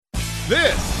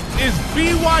This is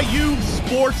BYU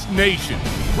Sports Nation,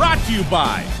 brought to you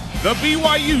by The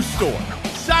BYU Store,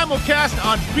 simulcast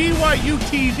on BYU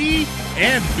TV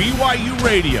and BYU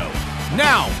Radio.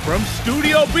 Now, from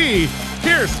Studio B,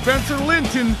 here's Spencer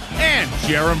Linton and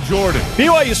Jarom Jordan.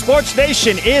 BYU Sports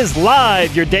Nation is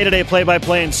live, your day-to-day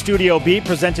play-by-play in Studio B,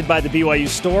 presented by the BYU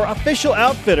Store, official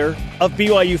outfitter of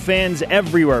BYU fans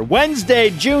everywhere. Wednesday,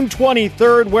 June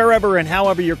 23rd, wherever and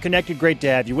however you're connected, great to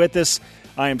have you with us.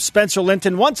 I am Spencer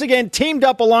Linton, once again teamed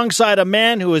up alongside a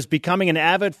man who is becoming an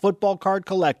avid football card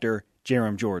collector,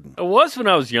 Jaren Jordan. It was when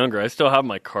I was younger. I still have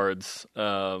my cards,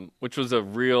 which was a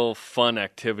real fun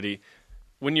activity.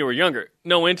 When you were younger,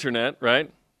 no internet,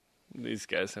 right? These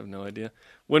guys have no idea.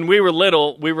 When we were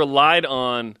little, we relied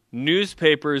on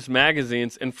newspapers,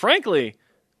 magazines, and frankly,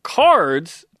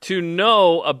 cards to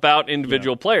know about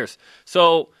individual players.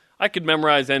 So I could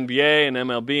memorize NBA and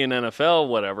MLB and NFL,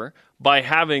 whatever, by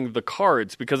having the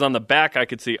cards, because on the back I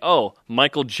could see,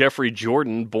 Michael Jeffrey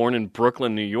Jordan, born in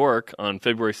Brooklyn, New York on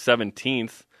February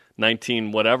 17th,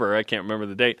 19 whatever, I can't remember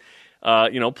the date,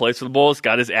 plays for the Bulls,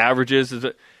 got his averages.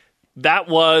 That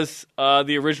was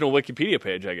the original Wikipedia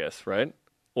page, I guess, right?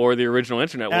 Or the original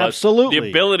internet was. Absolutely. The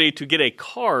ability to get a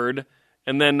card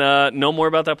and then know more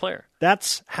about that player.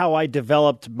 That's how I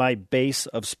developed my base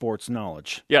of sports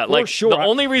knowledge. Yeah, for sure. The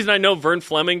only reason I know Vern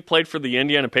Fleming played for the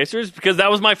Indiana Pacers is because that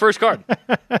was my first card.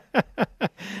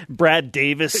 Brad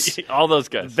Davis. All those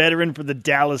guys. Veteran for the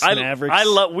Dallas Mavericks.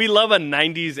 We love a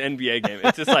 90s NBA game.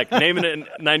 It's just like naming it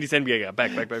a 90s NBA game.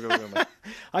 Back.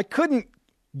 I couldn't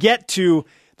get to...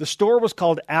 The store was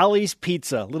called Allie's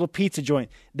Pizza, little pizza joint.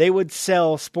 They would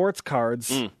sell sports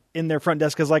cards in their front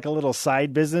desk as like a little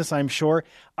side business, I'm sure.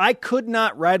 I could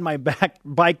not ride my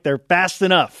bike there fast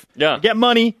enough to get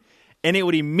money, and it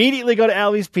would immediately go to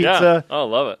Allie's Pizza. Yeah. Oh,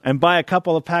 love it. And buy a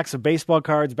couple of packs of baseball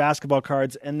cards, basketball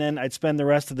cards, and then I'd spend the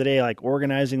rest of the day like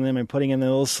organizing them and putting in the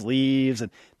little sleeves.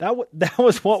 And that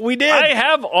was what we did. I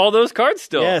have all those cards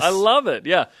still. Yes. I love it.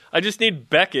 Yeah. I just need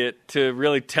Beckett to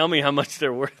really tell me how much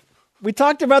they're worth. We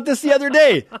talked about this the other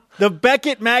day. The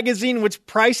Beckett magazine, which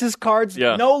prices cards,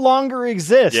 no longer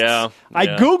exists. Yeah. I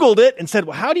Googled it and said,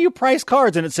 well, how do you price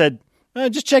cards? And it said,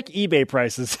 just check eBay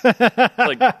prices.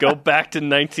 Like, go back to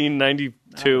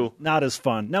 1992. Not as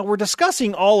fun. Now, we're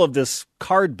discussing all of this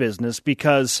card business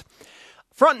because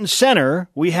front and center,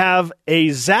 we have a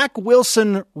Zach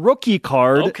Wilson rookie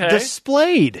card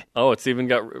displayed. Oh, it's even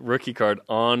got rookie card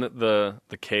on the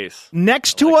case.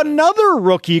 Next to another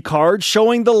rookie card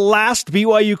showing the last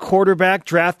BYU quarterback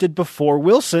drafted before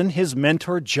Wilson, his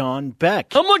mentor, John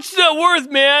Beck. How much is that worth,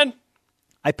 man?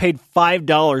 I paid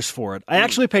 $5 for it. I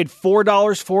actually paid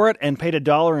 $4 for it and paid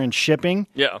 $1 in shipping.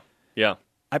 Yeah.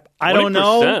 I don't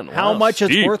know how much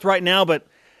steep. it's worth right now, but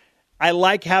I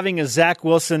like having a Zach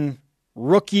Wilson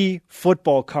rookie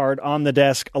football card on the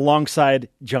desk alongside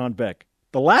John Beck.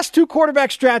 The last two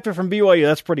quarterbacks drafted from BYU,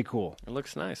 that's pretty cool. It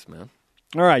looks nice, man.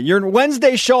 All right, your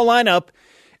Wednesday show lineup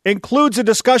includes a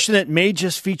discussion that may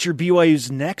just feature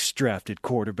BYU's next drafted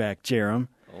quarterback, Jarom.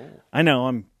 I know,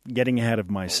 I'm getting ahead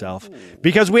of myself.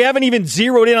 Because we haven't even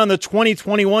zeroed in on the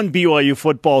 2021 BYU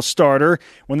football starter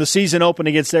when the season opened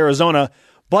against Arizona.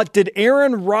 But did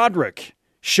Aaron Roderick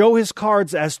show his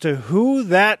cards as to who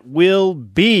that will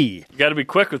be? You got to be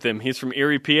quick with him. He's from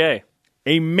Erie, PA.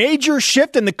 A major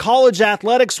shift in the college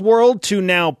athletics world to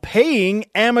now paying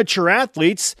amateur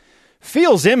athletes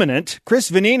feels imminent. Chris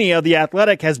Vannini of The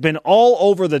Athletic has been all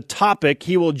over the topic.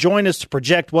 He will join us to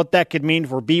project what that could mean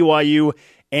for BYU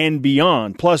and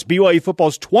beyond. Plus, BYU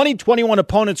football's 2021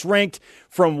 opponents ranked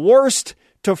from worst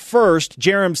to first.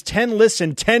 Jarom's 10 lists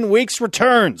in 10 weeks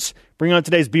returns. Bring on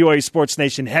today's BYU Sports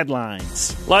Nation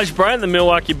headlines. Elijah Bryant and the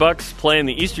Milwaukee Bucks play in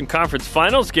the Eastern Conference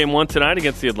Finals. Game 1 tonight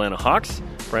against the Atlanta Hawks.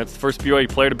 Bryant's the first BYU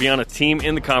player to be on a team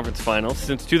in the conference finals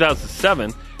since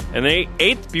 2007, and the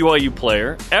 8th BYU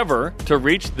player ever to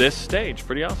reach this stage.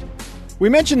 Pretty awesome. We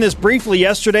mentioned this briefly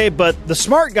yesterday, but the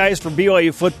smart guys for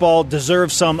BYU football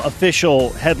deserve some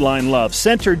official headline love.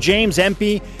 Center James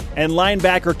Empey and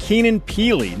linebacker Keenan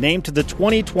Peely named to the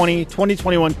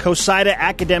 2020-2021 COSIDA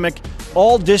Academic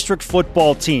All-District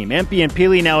Football Team. Empey and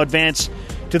Peely now advance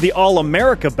to the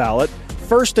All-America ballot.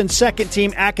 First and second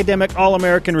team academic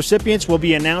All-American recipients will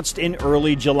be announced in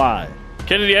early July.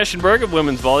 Kennedy Eschenberg of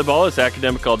women's volleyball is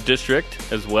academic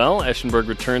all-district as well. Eschenberg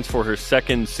returns for her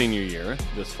second senior year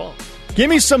this fall. Give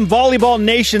me some Volleyball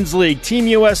Nations League. Team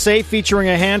USA featuring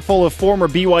a handful of former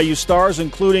BYU stars,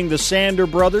 including the Sander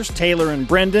brothers, Taylor and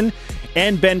Brendan,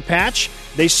 and Ben Patch.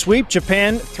 They sweep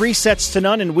Japan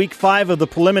 3-0 in Week 5 of the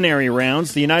preliminary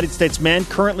rounds. The United States men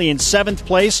currently in 7th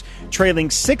place, trailing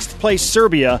 6th place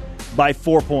Serbia by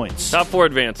 4 points. Top 4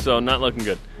 advanced, so not looking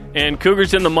good. And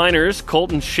Cougars in the minors,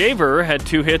 Colton Shaver had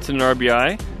 2 hits and an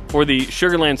RBI for the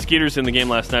Sugarland Skeeters in the game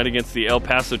last night against the El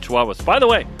Paso Chihuahuas. By the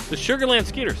way, the Sugarland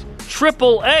Skeeters,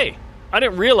 Triple-A. I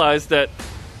didn't realize that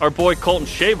our boy Colton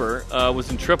Shaver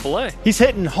was in Triple-A. He's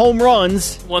hitting home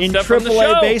runs in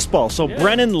Triple-A baseball. So yeah.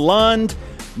 Brennan Lund,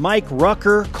 Mike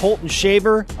Rucker, Colton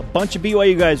Shaver, a bunch of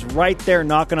BYU guys right there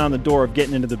knocking on the door of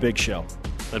getting into the big show.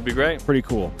 That'd be great. Pretty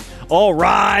cool. All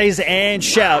rise and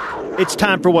shout. It's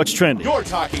time for What's Trending. You're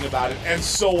talking about it, and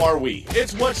so are we.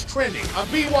 It's What's Trending on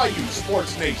BYU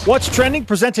Sports Nation. What's Trending,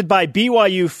 presented by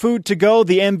BYU Food to Go,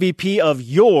 the MVP of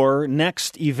your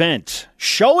next event.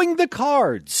 Showing the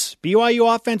cards.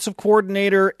 BYU offensive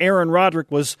coordinator Aaron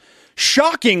Roderick was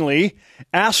shockingly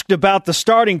asked about the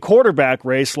starting quarterback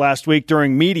race last week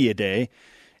during Media Day.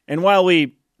 And while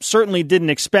we certainly didn't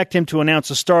expect him to announce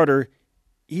a starter,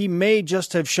 he may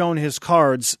just have shown his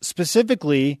cards,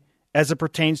 specifically as it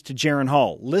pertains to Jaren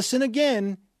Hall. Listen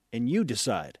again, and you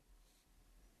decide.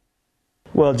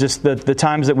 Well, just the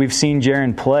times that we've seen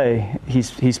Jaren play,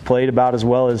 he's played about as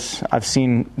well as I've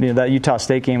seen. That Utah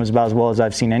State game was about as well as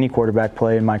I've seen any quarterback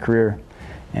play in my career.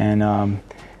 And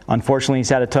unfortunately, he's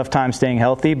had a tough time staying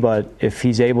healthy, but if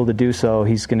he's able to do so,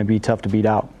 he's going to be tough to beat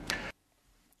out.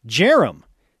 Jarom,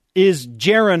 is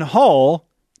Jaren Hall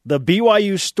the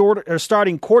BYU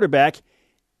starting quarterback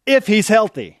if he's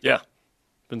healthy? Yeah.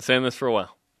 Been saying this for a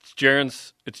while. It's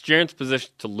Jaren's position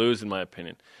to lose, in my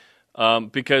opinion.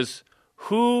 Because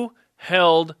who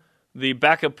held the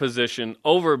backup position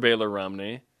over Baylor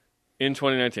Romney in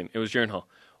 2019? It was Jaren Hall.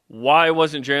 Why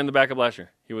wasn't Jaren the backup last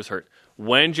year? He was hurt.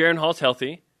 When Jaren Hall's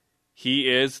healthy, he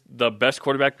is the best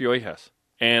quarterback BYU has.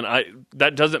 And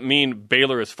that doesn't mean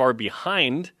Baylor is far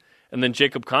behind. And then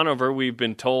Jacob Conover, we've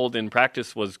been told in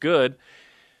practice, was good.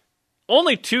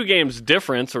 Only 2 games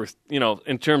difference, or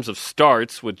in terms of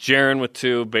starts, with Jaren with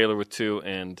 2, Baylor with 2,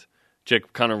 and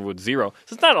Jacob Conover with 0.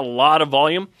 So it's not a lot of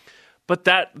volume. But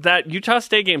that Utah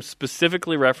State game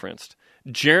specifically referenced,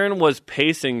 Jaren was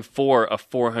pacing for a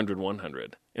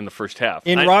 400-100 in the first half.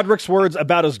 In Roderick's words,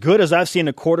 about as good as I've seen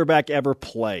a quarterback ever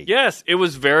play. Yes, it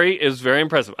was very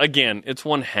impressive. Again, it's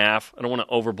 1 half. I don't want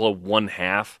to overblow 1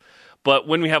 half. But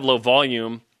when we have low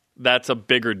volume, that's a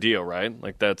bigger deal, right?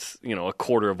 Like that's, a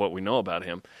quarter of what we know about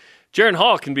him. Jaren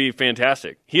Hall can be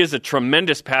fantastic. He is a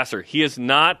tremendous passer. He is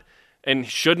not and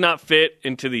should not fit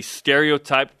into the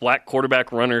stereotyped black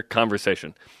quarterback runner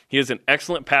conversation. He is an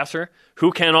excellent passer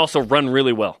who can also run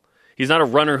really well. He's not a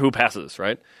runner who passes,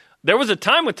 right? There was a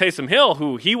time with Taysom Hill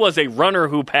who he was a runner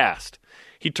who passed.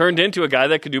 He turned into a guy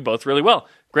that could do both really well.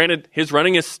 Granted, his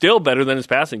running is still better than his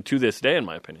passing to this day, in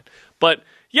my opinion. But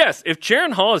yes, if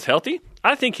Jaren Hall is healthy,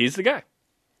 I think he's the guy.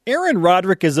 Aaron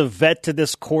Roderick is a vet to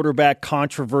this quarterback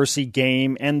controversy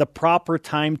game and the proper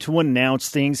time to announce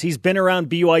things. He's been around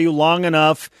BYU long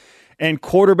enough and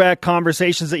quarterback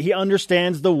conversations that he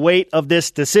understands the weight of this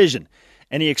decision.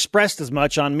 And he expressed as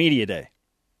much on Media Day.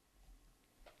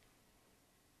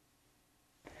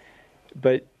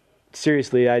 But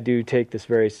seriously, I do take this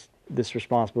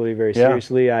responsibility very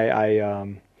seriously.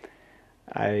 I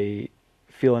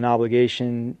feel an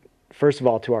obligation, first of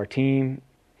all, to our team,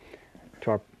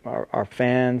 to our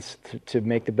fans, to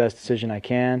make the best decision I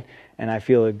can, and I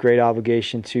feel a great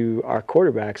obligation to our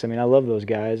quarterbacks. I mean, I love those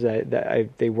guys.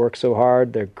 They work so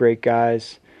hard. They're great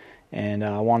guys, and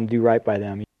I want to do right by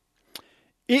them.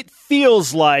 It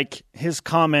feels like his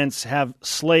comments have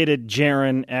slated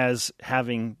Jaren as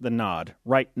having the nod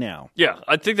right now. Yeah,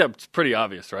 I think that's pretty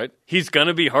obvious, right? He's going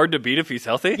to be hard to beat if he's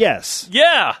healthy? Yes.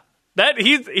 Yeah. That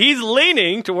he's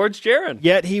leaning towards Jaren.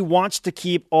 Yet he wants to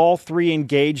keep all 3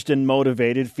 engaged and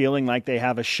motivated, feeling like they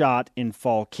have a shot in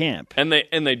fall camp. And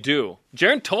they do.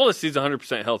 Jaren told us he's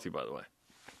 100% healthy, by the way,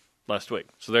 last week.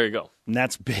 So there you go. And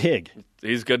that's big.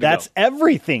 He's good to go. That's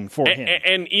everything for him.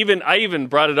 And I even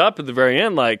brought it up at the very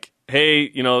end, like, hey,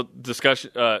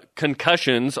 discussion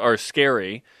concussions are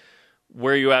scary.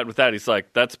 Where are you at with that? He's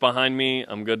like, that's behind me.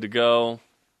 I'm good to go.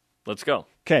 Let's go.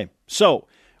 Okay, so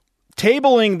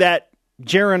tabling that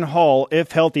Jaren Hall,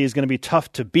 if healthy, is going to be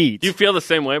tough to beat. Do you feel the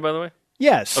same way, by the way?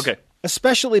 Yes. Okay.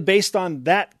 Especially based on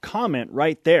that comment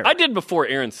right there. I did before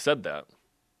Aaron said that.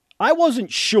 I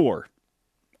wasn't sure.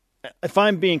 If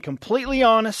I'm being completely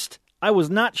honest, I was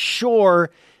not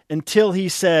until he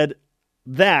said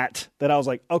that I was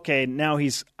like, okay, now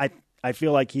I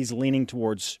feel like he's leaning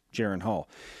towards Jaren Hall.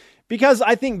 Because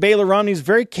I think Baylor Romney is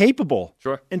very capable.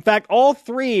 Sure. In fact, all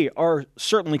 3 are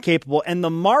certainly capable, and the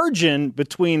margin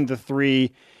between the 3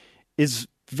 is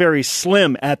very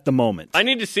slim at the moment. I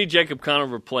need to see Jacob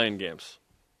Conover playing games.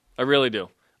 I really do.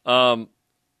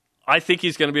 I think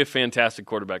he's going to be a fantastic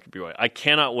quarterback at BYU. I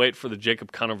cannot wait for the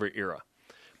Jacob Conover era.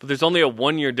 but there's only a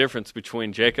 1-year difference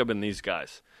between Jacob and these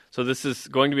guys. So this is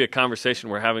going to be a conversation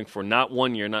we're having for not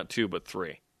 1 year, not 2, but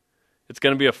 3. It's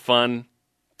going to be a fun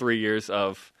 3 years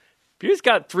of BYU's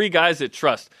got 3 guys that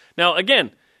trust. Now,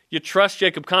 again, you trust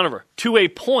Jacob Conover to a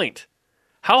point.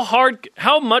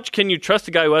 How much can you trust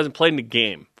a guy who hasn't played in a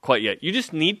game quite yet? You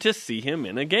just need to see him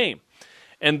in a game.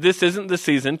 And this isn't the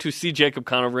season to see Jacob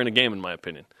Conover in a game, in my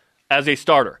opinion, as a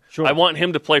starter. Sure. I want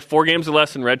him to play 4 games or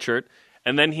less in redshirt,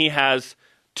 and then he has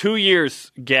 2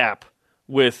 years gap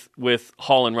with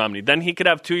Hall and Romney. Then he could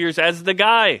have 2 years as the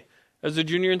guy, as a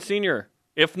junior and senior,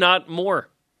 if not more.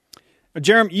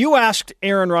 Jarom, you asked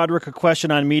Aaron Roderick a question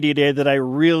on Media Day that I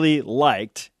really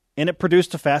liked, and it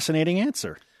produced a fascinating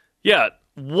answer. Yeah.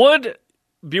 Would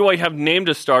BYU have named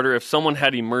a starter if someone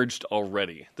had emerged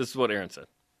already? This is what Aaron said.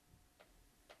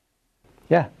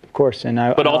 Yeah, of course.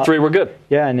 But all 3 were good.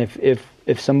 Yeah, and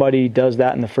if somebody does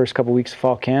that in the first couple weeks of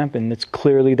fall camp, and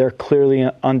they're clearly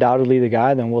undoubtedly the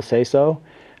guy, then we'll say so.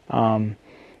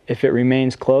 If it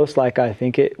remains close, like I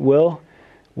think it will,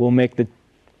 we'll make the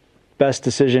best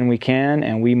decision we can,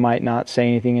 and we might not say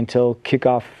anything until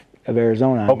kickoff of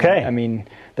Arizona. Okay. I mean,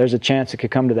 there's a chance it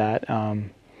could come to that.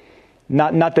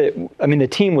 Not that, I mean, the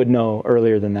team would know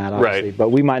earlier than that, obviously, right. But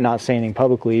we might not say anything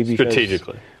publicly because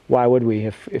strategically. Why would we?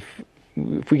 If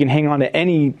we can hang on to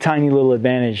any tiny little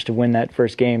advantage to win that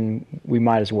first game, we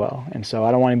might as well. And so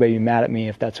I don't want anybody to be mad at me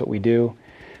if that's what we do.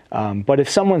 But if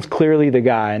someone's clearly the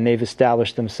guy and they've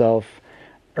established themselves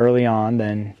early on,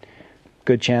 then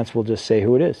good chance we'll just say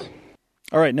who it is.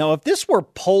 All right. Now, if this were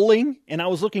polling and I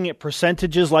was looking at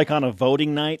percentages like on a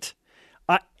voting night,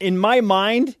 in my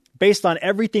mind, based on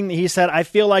everything that he said, I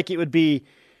feel like it would be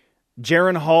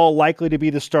Jaren Hall likely to be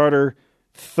the starter,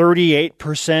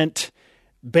 38%,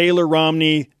 Baylor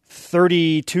Romney,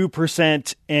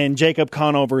 32%, and Jacob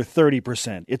Conover,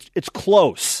 30%. It's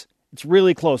close. It's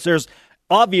really close. There's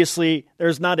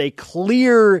not a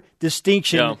clear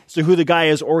distinction to who the guy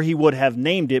is, or he would have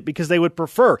named it because they would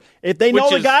prefer. If they know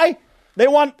the guy, they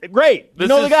want, great, you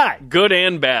know the guy. Good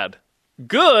and bad.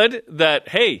 Good that,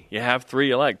 hey, you have 3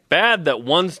 you like. Bad that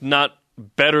one's not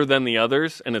better than the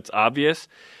others, and it's obvious.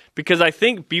 Because I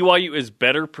think BYU is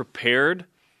better prepared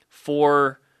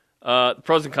for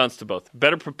pros and cons to both.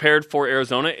 Better prepared for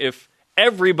Arizona if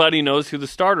everybody knows who the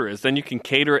starter is. Then you can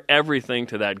cater everything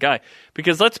to that guy.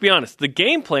 Because let's be honest, the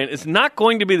game plan is not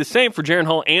going to be the same for Jaren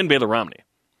Hall and Baylor Romney.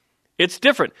 It's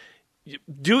different.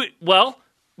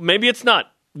 Maybe it's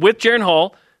not. With Jaren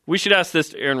Hall, we should ask this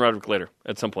to Aaron Roderick later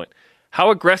at some point. How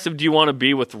aggressive do you want to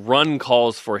be with run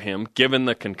calls for him, given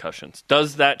the concussions?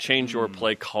 Does that change your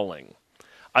play calling?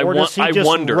 Or does he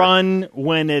just run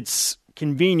when it's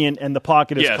convenient and the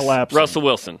pocket is collapsing? Russell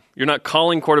Wilson. You're not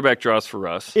calling quarterback draws for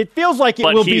Russ. It feels like it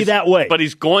will be that way. But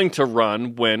he's going to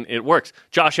run when it works.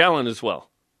 Josh Allen as well.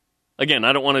 Again,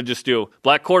 I don't want to just do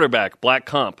black quarterback, black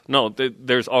comp. No,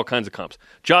 there's all kinds of comps.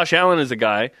 Josh Allen is a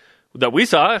guy that we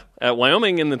saw at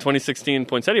Wyoming in the 2016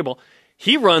 Poinsettia Bowl.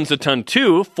 He runs a ton,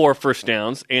 too, for first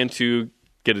downs and to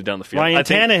get it down the field. Ryan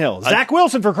Tannehill. Zach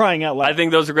Wilson, for crying out loud. I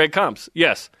think those are great comps,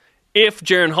 yes. If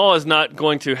Jaren Hall is not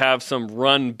going to have some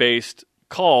run-based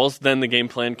calls, then the game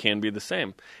plan can be the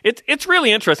same. It's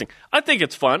really interesting. I think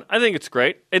it's fun. I think it's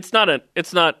great.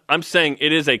 I'm saying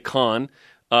it is a con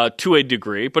to a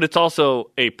degree, but it's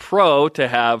also a pro to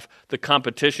have the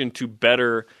competition to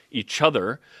better each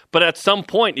other. But at some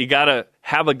point, you got to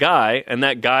have a guy, and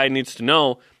that guy needs to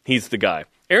know he's the guy.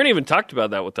 Aaron even talked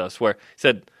about that with us, where he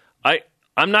said,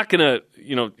 I'm not going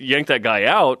to yank that guy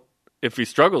out if he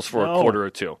struggles for a quarter or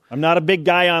two. I'm not a big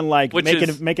guy on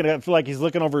making it feel like he's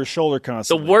looking over his shoulder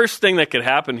constantly. The worst thing that could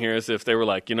happen here is if they were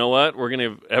like, you know what, we're going to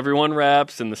have everyone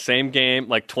reps in the same game,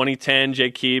 like 2010, Jay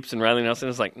Keeps and Riley Nelson.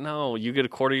 It's like, no, you get a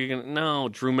quarter, no.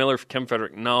 Drew Miller, Kim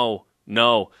Frederick, no.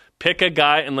 Pick a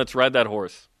guy and let's ride that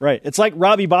horse. Right. It's like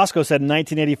Robbie Bosco said in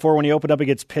 1984 when he opened up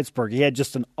against Pittsburgh. He had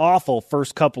just an awful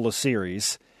first couple of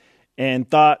series and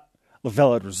thought,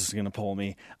 Lavelle Edwards is going to pull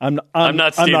me. I'm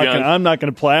not Steve Young. I'm not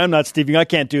going to play. I'm not Steve Young. I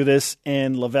can't do this.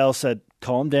 And Lavelle said,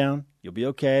 calm down. You'll be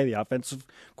okay. The offensive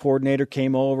coordinator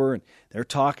came over, and they're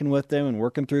talking with them and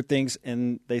working through things,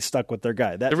 and they stuck with their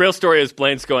guy. The real story is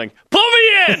Blaine's going, pull me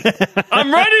in.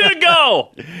 I'm ready to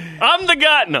go. I'm the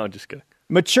guy. No, just kidding.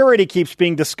 Maturity keeps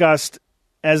being discussed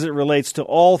as it relates to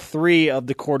all 3 of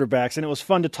the quarterbacks, and it was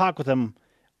fun to talk with them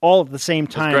all at the same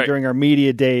time during our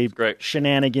media day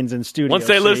shenanigans in studio. Once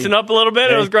they loosened up a little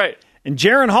bit, it was great. And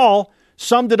Jaren Hall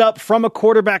summed it up from a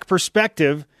quarterback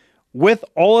perspective with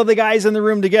all of the guys in the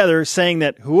room together, saying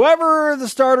that whoever the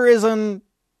starter is on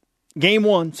game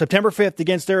 1, September 5th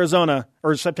against Arizona,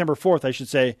 or September 4th, I should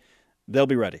say, they'll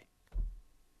be ready.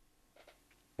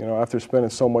 after spending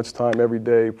so much time every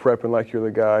day prepping like you're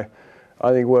the guy,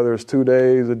 I think whether it's 2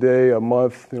 days, a day, a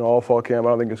month, all fall camp, I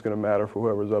don't think it's going to matter for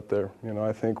whoever's up there.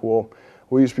 I think we'll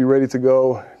just be ready to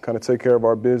go, kind of take care of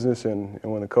our business, and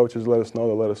when the coaches let us know,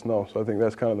 they'll let us know. So I think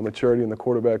that's kind of the maturity in the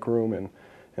quarterback room and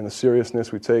the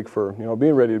seriousness we take for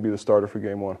being ready to be the starter for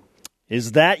game one.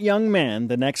 Is that young man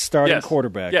the next starting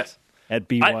quarterback Yes. at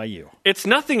BYU? It's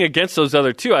nothing against those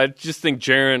other two. I just think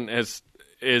Jaren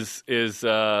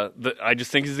I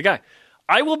just think he's the guy.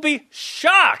 I will be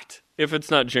shocked if it's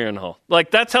not Jaren Hall.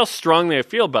 That's how strongly I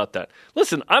feel about that.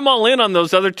 Listen, I'm all in on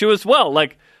those other two as well.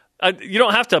 You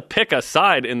don't have to pick a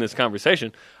side in this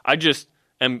conversation. I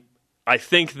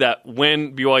think that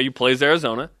when BYU plays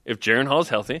Arizona, if Jaren Hall is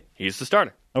healthy, he's the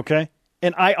starter. Okay.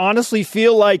 And I honestly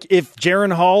feel like if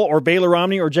Jaren Hall or Baylor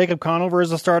Romney or Jacob Conover is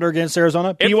the starter against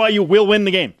Arizona, BYU will win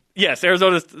the game. Yes,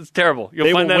 Arizona's terrible.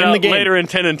 You'll find that out later in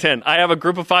 10 and 10. I have a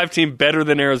group of 5 team better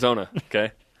than Arizona.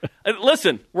 Okay.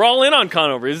 Listen, we're all in on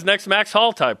Conover. He's the next Max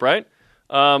Hall type, right?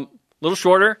 Little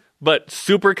shorter, but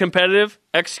super competitive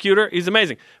executor. He's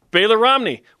amazing. Baylor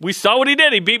Romney, we saw what he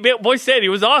did. He beat Boise State. He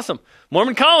was awesome.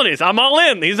 Mormon Colonies, I'm all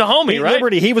in. He's a homie, right?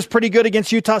 Liberty, he was pretty good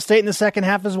against Utah State in the second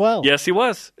half as well. Yes, he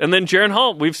was. And then Jaren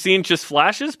Hall, we've seen just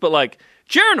flashes, but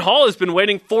Jaren Hall has been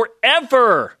waiting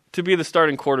forever to be the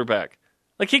starting quarterback.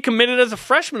 He committed as a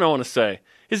freshman, I want to say.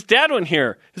 His dad went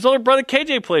here. His older brother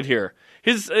KJ played here.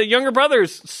 His younger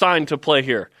brother's signed to play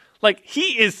here.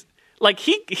 He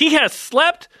has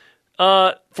slept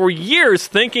for years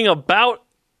thinking about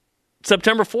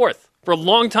September 4th for a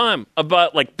long time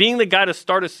about being the guy to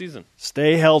start a season.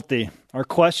 Stay healthy. Our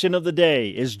question of the day,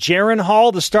 is Jaren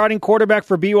Hall the starting quarterback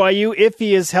for BYU? If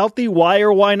he is healthy, why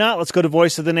or why not? Let's go to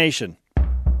Voice of the Nation.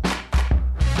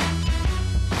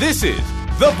 This is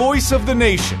the Voice of the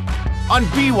Nation on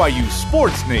BYU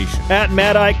Sports Nation. At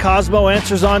Mad Eye Cosmo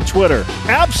answers on Twitter.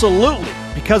 Absolutely,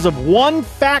 because of one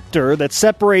factor that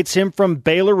separates him from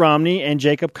Baylor Romney and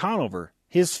Jacob Conover,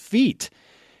 his feet.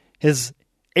 His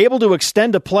able to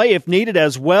extend a play if needed,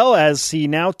 as well as he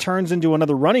now turns into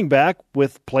another running back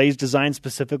with plays designed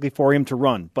specifically for him to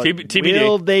run. But TBD.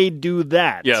 Will they do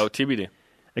that? Yeah, TBD.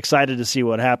 Excited to see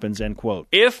what happens, end quote.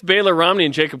 If Baylor Romney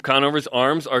and Jacob Conover's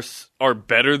arms are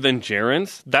better than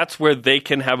Jaren's, that's where they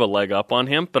can have a leg up on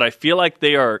him. But I feel like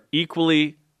they are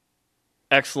equally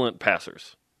excellent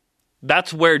passers.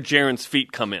 That's where Jaren's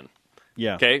feet come in.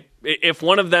 Yeah. Okay? If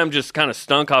one of them just kind of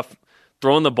stunk off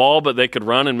throwing the ball, but they could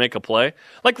run and make a play.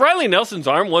 Riley Nelson's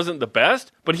arm wasn't the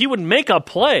best, but he would make a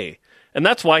play. And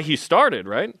that's why he started,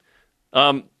 right?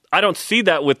 I don't see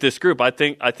that with this group. I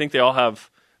think they all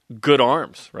have good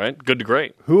arms, right? Good to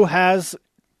great. Who has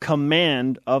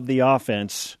command of the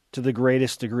offense to the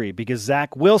greatest degree? Because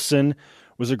Zach Wilson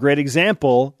was a great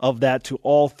example of that to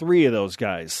all three of those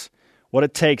guys. What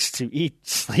it takes to eat,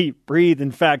 sleep, breathe.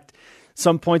 In fact,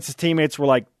 some points his teammates were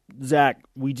like, Zach,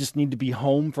 we just need to be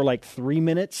home for 3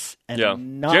 minutes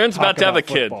and not Jaren's talk about to have a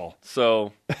football. kid,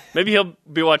 so maybe he'll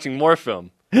be watching more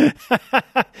film.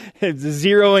 It's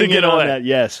zeroing in on that,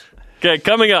 yes. Okay,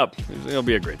 coming up. It'll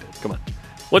be a great day. Come on.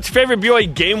 What's your favorite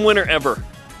BYU game winner ever?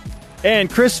 And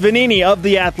Chris Vannini of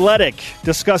The Athletic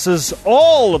discusses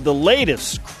all of the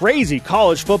latest crazy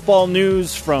college football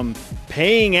news, from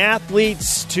paying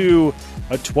athletes to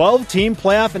a 12-team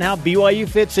playoff and how BYU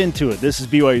fits into it. This is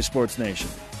BYU Sports Nation.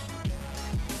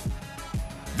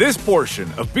 This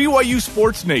portion of BYU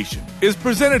Sports Nation is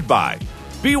presented by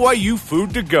BYU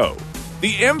Food to Go,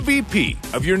 the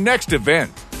MVP of your next event.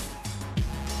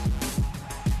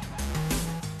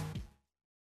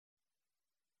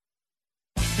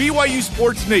 BYU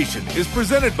Sports Nation is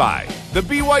presented by the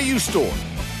BYU Store,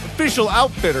 official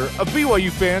outfitter of BYU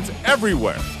fans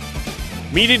everywhere.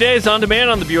 Media Days on demand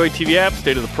on the BYU TV app.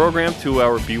 State of the program,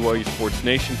 2-hour BYU Sports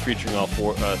Nation featuring all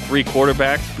three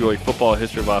quarterbacks. BYU football,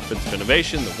 history of offensive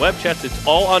innovation, the web chats. It's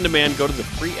all on demand. Go to the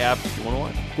free app if you want to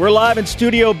watch. We're live in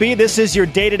Studio B. This is your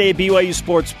day-to-day BYU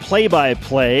Sports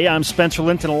play-by-play. I'm Spencer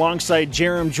Linton alongside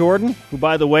Jarom Jordan, who,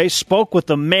 by the way, spoke with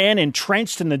the man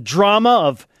entrenched in the drama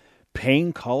of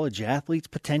paying college athletes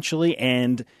potentially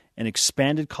and an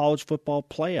expanded college football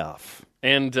playoff.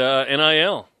 And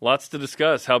NIL. Lots to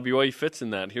discuss, how BYU fits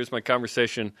in that. Here's my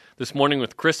conversation this morning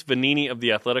with Chris Vannini of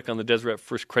The Athletic on the Deseret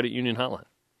First Credit Union Hotline.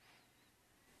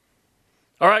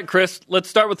 All right, Chris, let's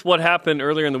start with what happened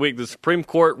earlier in the week. The Supreme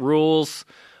Court rules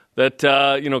that,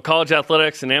 college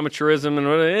athletics and amateurism,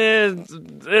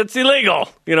 and it's illegal.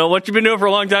 What you've been doing for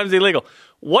a long time is illegal.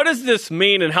 What does this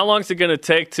mean, and how long is it going to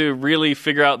take to really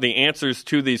figure out the answers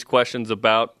to these questions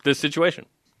about this situation?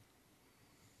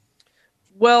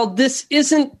 Well, this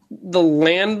isn't the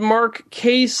landmark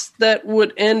case that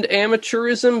would end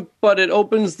amateurism, but it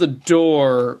opens the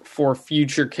door for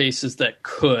future cases that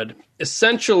could.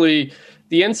 Essentially,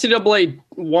 the NCAA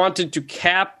wanted to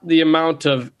cap the amount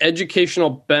of educational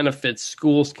benefits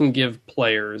schools can give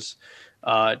players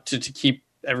to keep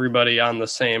everybody on the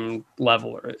same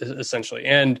level, essentially.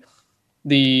 And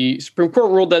the Supreme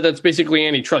Court ruled that that's basically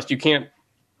antitrust. You can't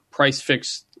price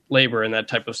fix labor and that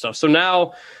type of stuff. So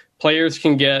now players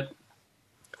can get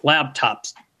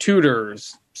laptops,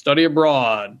 tutors, study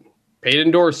abroad, paid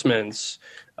endorsements.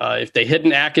 If they hit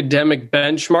an academic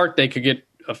benchmark, they could get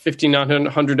a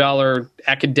 $1,500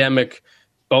 academic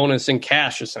bonus in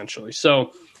cash, essentially.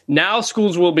 So now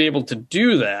schools will be able to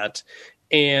do that.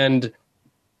 And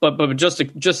but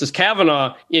Justice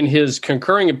Kavanaugh, in his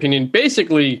concurring opinion,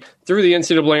 basically threw the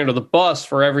NCAA under the bus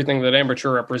for everything that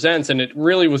amateur represents, and it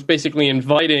really was basically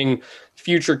inviting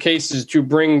future cases to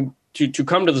bring to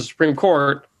come to the Supreme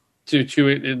Court to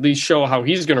at least show how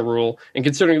he's going to rule. And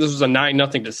considering this was a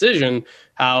 9-0 decision,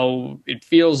 how it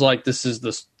feels like this is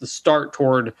the start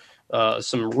toward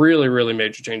some really, really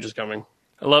major changes coming.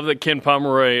 I love that Ken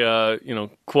Pomeroy,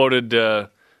 quoted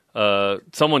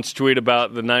someone's tweet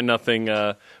about the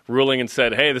 9-0 ruling and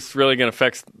said, hey, this is really going to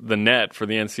affect the net for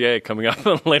the NCAA coming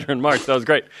up later in March. That was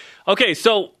great. Okay,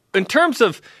 so in terms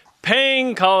of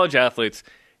paying college athletes,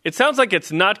 it sounds like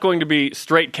it's not going to be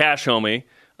straight cash, homie,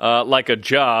 like a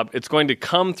job. It's going to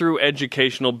come through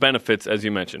educational benefits, as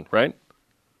you mentioned, right?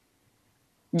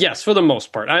 Yes, for the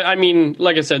most part. I mean,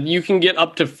 like I said, you can get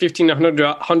up to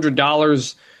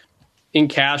 $1,500 in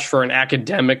cash for an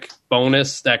academic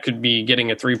bonus. That could be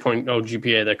getting a 3.0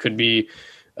 GPA. That could be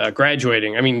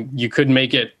graduating. I mean, you could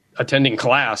make it attending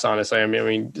class, honestly. I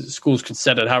mean, schools could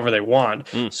set it however they want.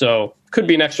 So could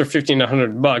be an extra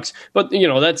 $1,500. But,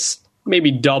 that's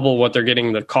maybe double what they're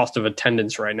getting the cost of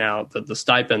attendance right now, the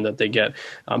stipend that they get.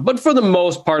 But for the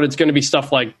most part, it's going to be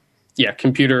stuff like,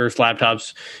 computers,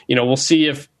 laptops. We'll see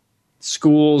if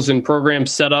schools and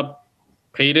programs set up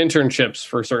paid internships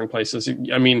for certain places.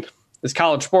 I mean, it's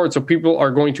college sports, so people are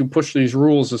going to push these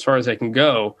rules as far as they can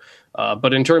go.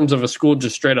 But in terms of a school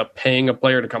just straight up paying a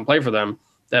player to come play for them,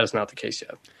 that is not the case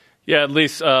yet. Yeah, at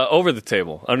least over the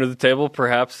table. Under the table,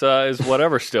 perhaps, is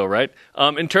whatever still, right?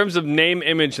 In terms of name,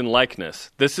 image, and likeness,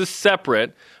 this is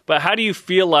separate. But how do you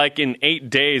feel like in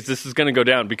 8 days this is going to go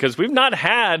down? Because we've not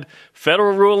had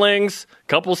federal rulings. A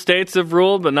couple states have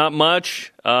ruled, but not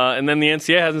much. And then the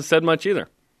NCAA hasn't said much either.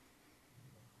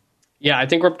 Yeah, I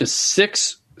think we're up to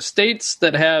 6 states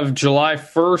that have July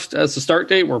 1st as the start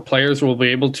date where players will be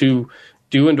able to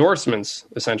do endorsements,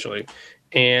 essentially.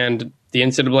 And the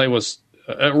NCAA was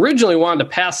originally wanted to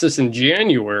pass this in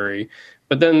January,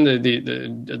 but then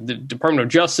the Department of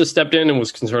Justice stepped in and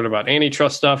was concerned about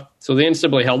antitrust stuff. So the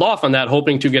NCAA held off on that,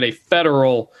 hoping to get a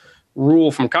federal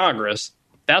rule from Congress.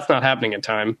 That's not happening in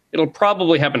time. It'll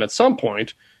probably happen at some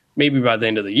point, maybe by the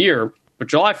end of the year. But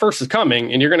July 1st is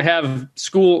coming, and you're going to have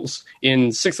schools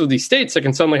in 6 of these states that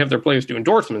can suddenly have their players do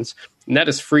endorsements. And that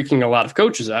is freaking a lot of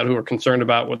coaches out who are concerned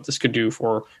about what this could do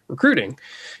for recruiting.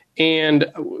 And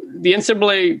the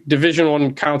NCAA Division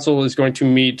I Council is going to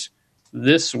meet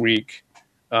this week,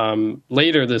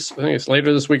 later this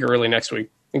week or early next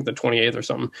week, I think the 28th or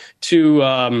something,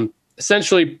 to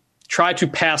essentially try to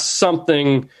pass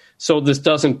something so this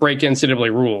doesn't break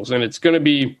NCAA rules. And it's going to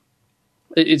be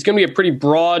a pretty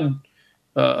broad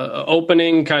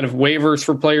opening, kind of waivers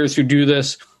for players who do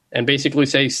this, and basically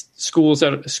say schools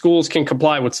can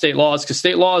comply with state laws, because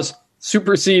state laws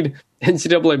supersede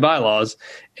NCAA bylaws.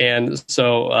 And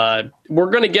so we're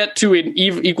going to get to an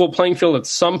equal playing field at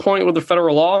some point with the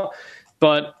federal law.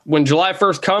 But when July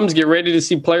 1st comes, get ready to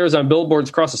see players on billboards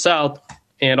across the South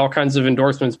and all kinds of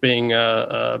endorsements being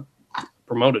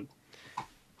promoted.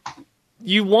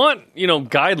 You want,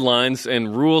 guidelines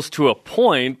and rules to a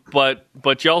point, but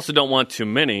you also don't want too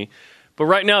many. But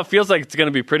right now it feels like it's going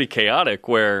to be pretty chaotic,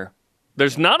 where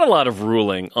there's not a lot of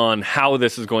ruling on how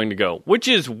this is going to go, which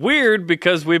is weird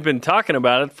because we've been talking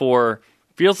about it for,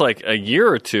 feels like, a year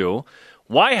or two.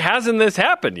 Why hasn't this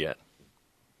happened yet?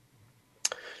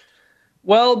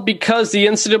 Well, because the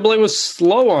NCAA was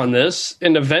slow on this,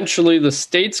 and eventually the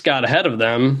states got ahead of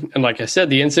them. And like I said,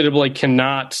 the NCAA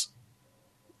cannot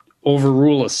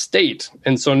overrule a state.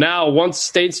 And so now, once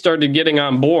states started getting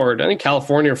on board, I think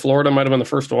California or Florida might have been the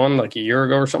first one like a year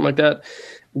ago or something like that.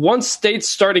 Once states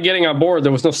started getting on board,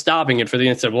 there was no stopping it for the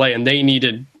NCAA, and they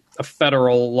needed a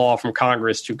federal law from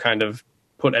Congress to kind of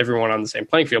put everyone on the same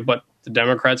playing field. But the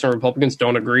Democrats and Republicans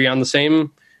don't agree on the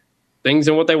same things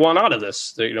and what they want out of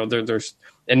this.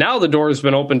 And now the door has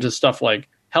been open to stuff like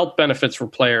health benefits for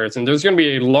players, and there's going to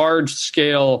be a large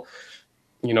scale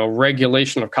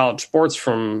regulation of college sports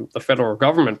from the federal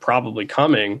government probably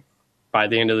coming by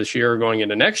the end of this year or going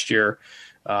into next year.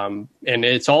 And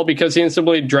it's all because the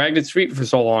NCAA dragged its feet for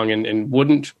so long and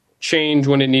wouldn't change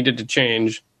when it needed to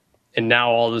change. And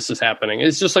now all this is happening.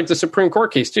 It's just like the Supreme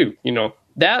Court case, too.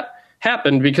 That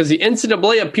happened because the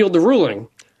NCAA appealed the ruling,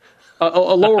 a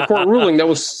lower court ruling that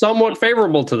was somewhat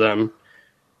favorable to them,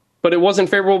 but it wasn't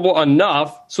favorable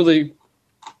enough. So they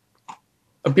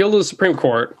appealed to the Supreme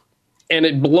Court, and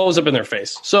it blows up in their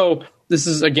face. So this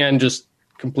is, again, just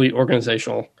complete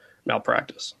organizational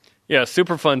malpractice. Yeah,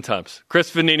 super fun times.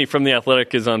 Chris Vannini from The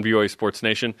Athletic is on BYU Sports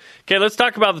Nation. Okay, let's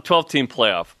talk about the 12-team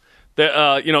playoff.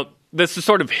 This is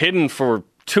sort of hidden for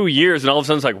 2 years, and all of a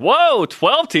sudden it's like, whoa,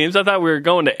 12 teams? I thought we were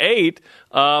going to 8.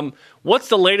 What's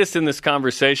the latest in this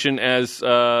conversation as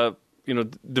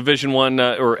Division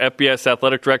I or FBS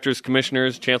athletic directors,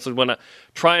 commissioners, chancellors want to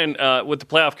try and, with the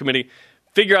playoff committee,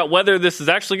 figure out whether this is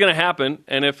actually going to happen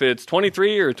and if it's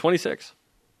 23 or 26?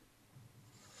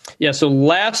 Yeah, so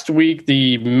last week,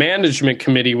 the management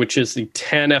committee, which is the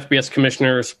 10 FBS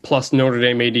commissioners plus Notre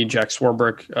Dame AD Jack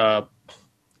Swarbrick,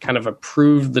 kind of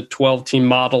approved the 12-team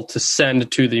model to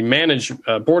send to the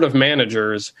board of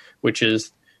managers, which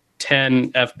is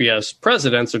 10 FBS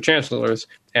presidents or chancellors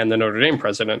and the Notre Dame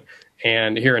president,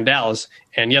 and here in Dallas.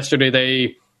 And yesterday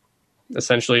they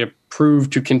essentially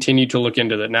approved to continue to look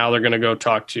into that. Now they're going to go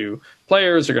talk to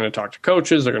players, they're going to talk to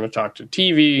coaches, they're going to talk to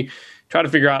TV, try to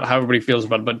figure out how everybody feels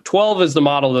about it. But 12 is the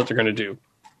model that they're going to do.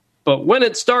 But when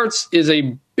it starts is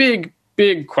a big,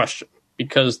 big question,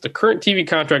 because the current TV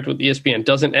contract with ESPN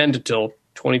doesn't end until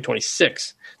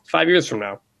 2026, 5 years from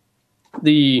now.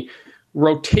 The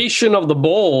rotation of the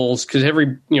bowls, because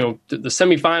every, the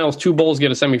semifinals, 2 bowls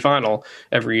get a semifinal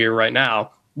every year right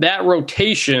now. That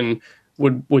rotation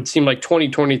would seem like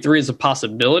 2023 is a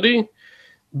possibility.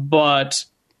 But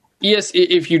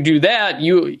if you do that,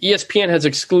 ESPN has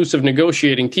exclusive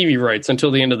negotiating TV rights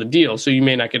until the end of the deal, so you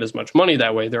may not get as much money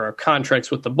that way. There are contracts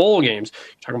with the bowl games.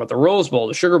 You're talking about the Rose Bowl,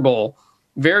 the Sugar Bowl,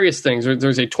 various things.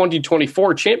 There's a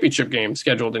 2024 championship game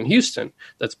scheduled in Houston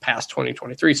that's past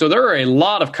 2023. So there are a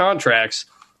lot of contracts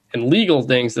and legal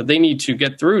things that they need to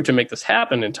get through to make this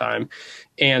happen in time.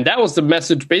 And that was the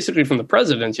message basically from the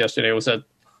presidents yesterday, was that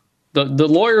the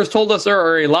lawyers told us there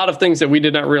are a lot of things that we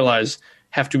did not realize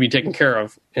have to be taken care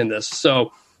of in this.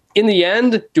 So in the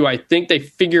end, do I think they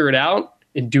figure it out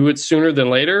and do it sooner than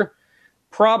later?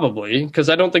 Probably, because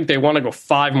I don't think they want to go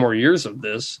 5 more years of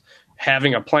this,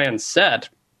 having a plan set.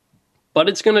 But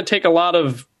it's going to take a lot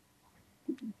of,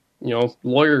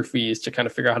 lawyer fees to kind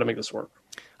of figure out how to make this work.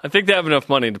 I think they have enough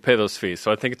money to pay those fees, so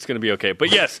I think it's going to be okay.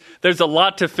 But yes, there's a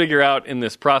lot to figure out in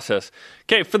this process.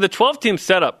 Okay, for the 12-team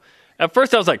setup, at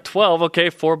first I was like, 12, okay,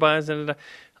 4 buys.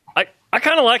 I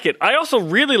kind of like it. I also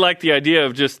really like the idea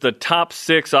of just the top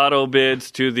 6 auto bids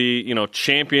to the,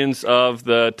 champions of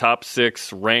the top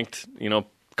 6 ranked,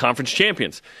 conference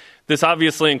champions. This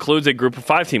obviously includes a group of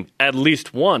 5 team, at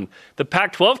least one. The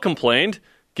Pac-12 complained,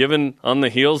 given on the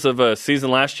heels of a season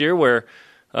last year where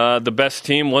the best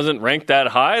team wasn't ranked that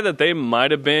high, that they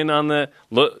might have been on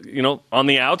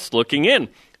the outs looking in.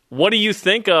 What do you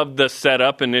think of the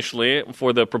setup initially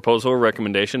for the proposal or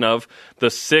recommendation of the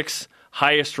 6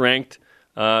 highest ranked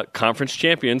conference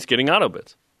champions getting auto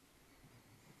bids?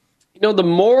 The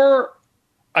more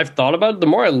I've thought about it, the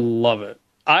more I love it.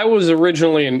 I was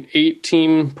originally an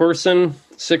 8-team person,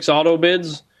 6 auto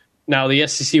bids. Now, the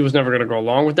SEC was never going to go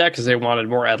along with that because they wanted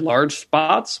more at-large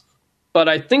spots. But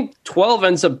I think 12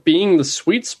 ends up being the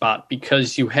sweet spot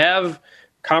because you have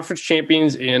conference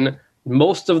champions in.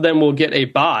 Most of them will get a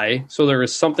bye, so there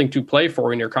is something to play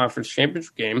for in your conference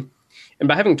championship game. And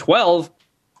by having 12,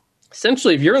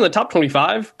 essentially, if you're in the top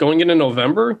 25 going into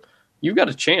November, you've got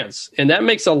a chance. And that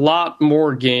makes a lot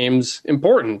more games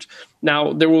important.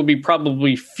 Now, there will be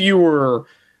probably fewer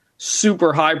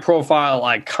super high-profile,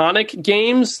 iconic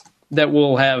games that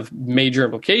will have major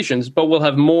implications, but we'll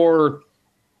have more,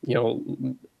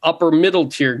 upper middle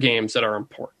tier games that are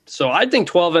important. So I think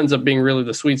 12 ends up being really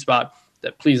the sweet spot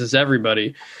that pleases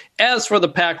everybody. As for the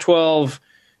Pac-12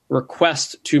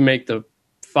 request to make the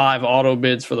 5 auto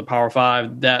bids for the Power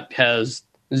 5, that has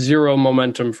zero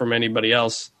momentum from anybody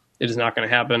else. It is not going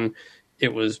to happen.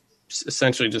 It was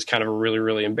essentially just kind of a really,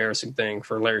 really embarrassing thing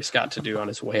for Larry Scott to do on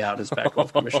his way out as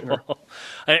Pac-12 commissioner.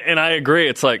 And I agree.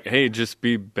 It's like, hey, just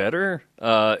be better.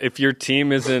 If your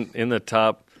team isn't in the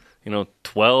top,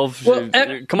 12,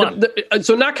 come on.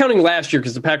 So not counting last year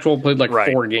because the Pac-12 played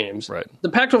 4 games. Right. The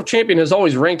Pac-12 champion has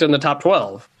always ranked in the top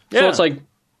 12. Yeah. So it's like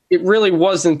it really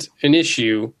wasn't an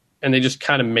issue, and they just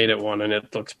kind of made it one, and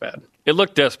it looks bad. It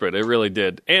looked desperate. It really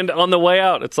did. And on the way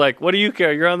out, it's like, what do you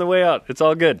care? You're on the way out. It's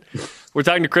all good. We're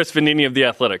talking to Chris Vannini of The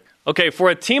Athletic. Okay, for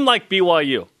a team like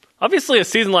BYU, obviously a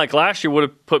season like last year would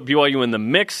have put BYU in the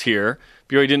mix here.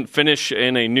 BYU didn't finish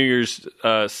in a New Year's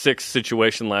Six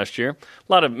situation last year.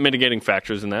 A lot of mitigating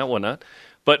factors in that, whatnot.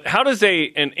 But how does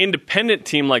an independent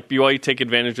team like BYU take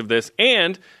advantage of this?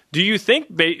 And do you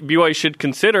think BYU should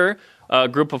consider a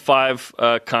Group of 5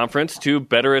 conference to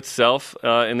better itself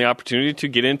in the opportunity to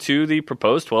get into the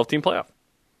proposed 12-team playoff?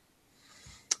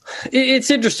 It's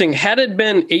interesting. Had it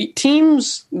been 8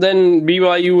 teams, then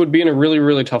BYU would be in a really,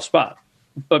 really tough spot.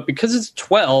 But because it's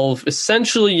 12,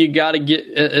 essentially you got to get,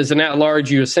 as an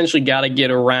at-large, you essentially got to get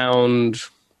around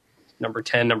number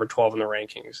 10, number 12 in the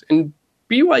rankings. And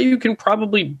BYU can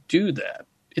probably do that.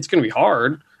 It's going to be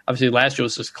hard. Obviously, last year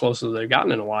was as close as they've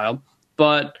gotten in a while.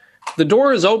 But the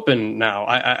door is open now.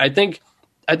 I think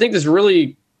this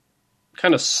really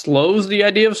kind of slows the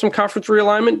idea of some conference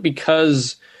realignment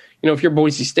because, if you're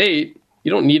Boise State,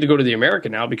 you don't need to go to the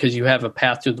American now because you have a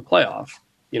path to the playoff.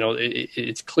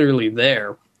 It's clearly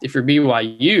there. If you're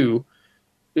BYU,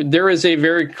 there is a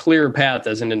very clear path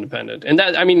as an independent. And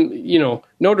that,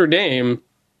 Notre Dame,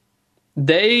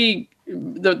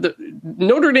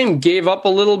 Notre Dame gave up a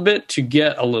little bit to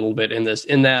get a little bit in this,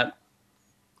 in that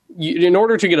in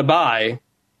order to get a bye,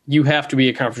 you have to be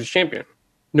a conference champion.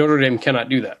 Notre Dame cannot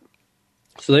do that.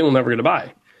 So they will never get a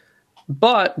bye.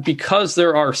 But because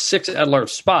there are 6 at-large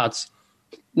spots,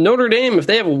 Notre Dame, if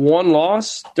they have one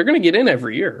loss, they're going to get in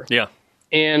every year. Yeah.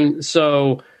 And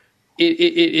so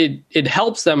it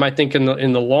helps them, I think, in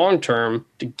the long term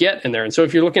to get in there. And so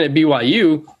if you're looking at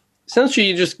BYU,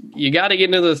 essentially you got to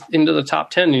get into the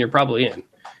top 10 and you're probably in.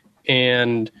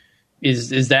 And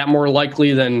is that more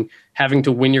likely than having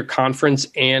to win your conference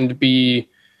and be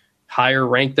higher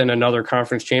ranked than another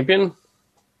conference champion?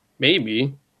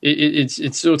 Maybe.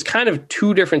 It's kind of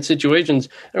 2 different situations.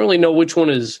 I don't really know which one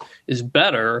is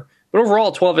better, but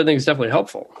overall 12 I think is definitely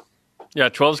helpful. Yeah,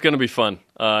 12 is going to be fun.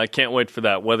 I can't wait for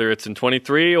that, whether it's in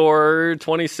 23 or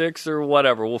 26 or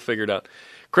whatever. We'll figure it out.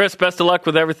 Chris, best of luck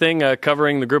with everything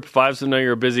covering the Group of 5s. I know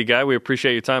you're a busy guy. We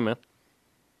appreciate your time, man.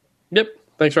 Yep.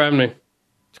 Thanks for having me.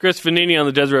 It's Chris Vannini on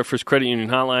the Deseret First Credit Union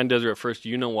Hotline. Deseret First,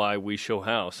 you know why, we show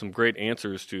how. Some great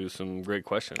answers to some great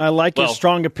questions. I like his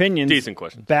strong opinions. Decent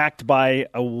questions. Backed by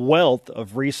a wealth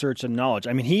of research and knowledge.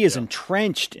 I mean, he is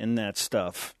entrenched in that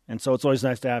stuff. And so it's always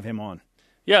nice to have him on.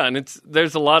 Yeah, and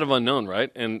there's a lot of unknown,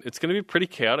 right? And it's going to be pretty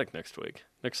chaotic next week.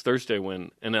 Next Thursday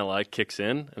when NLI kicks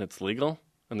in and it's legal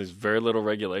and there's very little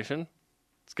regulation,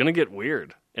 it's going to get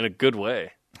weird in a good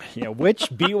way. Yeah, which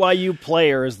BYU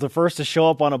player is the first to show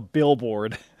up on a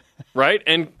billboard? Right?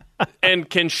 And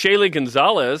can Shaylee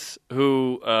Gonzalez,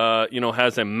 who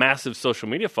has a massive social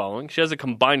media following, she has a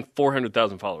combined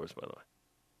 400,000 followers, by the way.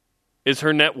 Is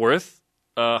her net worth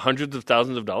hundreds of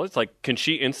thousands of dollars? Like, can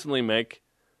she instantly make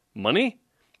money?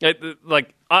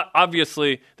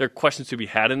 Obviously, there are questions to be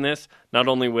had in this, not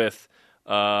only with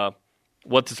what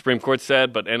the Supreme Court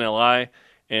said, but NLI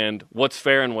and what's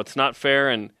fair and what's not fair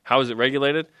and how is it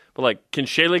regulated. But, can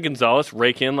Shaylee Gonzalez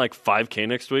rake in, $5K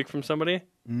next week from somebody?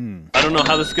 I don't know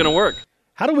how this is going to work.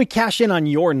 How do we cash in on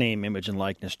your name, image, and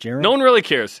likeness, Jaren? No one really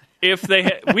cares. If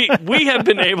they we have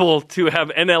been able to have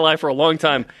NLI for a long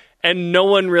time, and no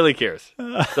one really cares.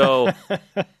 So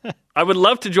I would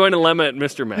love to join a lemma at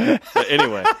Mr. Matt. But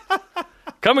anyway,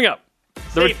 coming up,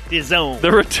 Safety zone.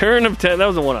 The return of 10. That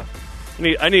was a one-off.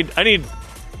 I need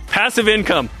passive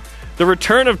income. The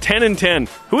return of 10 and 10.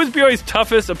 Who is BYU's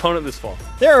toughest opponent this fall?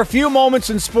 There are a few moments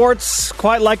in sports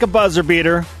quite like a buzzer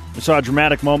beater. We saw a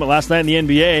dramatic moment last night in the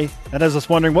NBA. That has us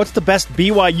wondering, what's the best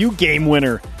BYU game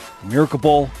winner? Miracle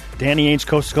Bowl, Danny Ainge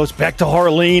coast to coast, back to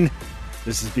Harleen.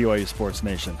 This is BYU Sports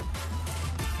Nation.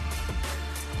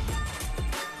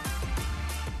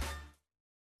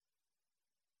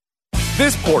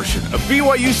 This portion of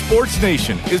BYU Sports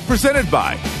Nation is presented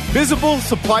by Visible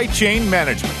Supply Chain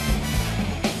Management.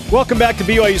 Welcome back to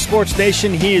BYU Sports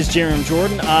Nation. He is Jarom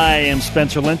Jordan. I am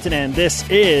Spencer Linton, and this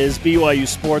is BYU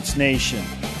Sports Nation.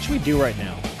 What should we do right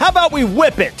now? How about we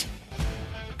whip it?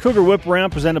 Cougar Whip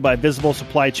Around, presented by Visible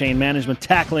Supply Chain Management,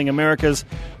 tackling America's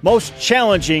most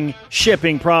challenging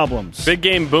shipping problems. Big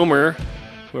Game Boomer,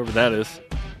 whoever that is,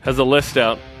 has a list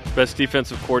out. Best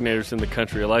defensive coordinators in the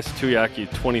country. Elisa Tuiaki,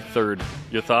 23rd.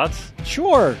 Your thoughts?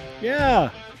 Sure, yeah.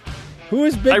 Who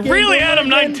is Big Game Boomer? I really had him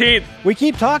 19th. We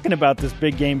keep talking about this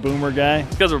Big Game Boomer guy.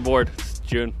 It's because we're bored. It's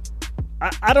June.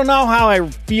 I don't know how I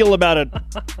feel about it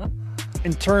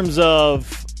in terms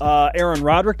of Aaron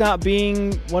Roderick not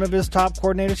being one of his top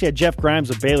coordinators. He had Jeff Grimes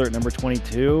of Baylor at number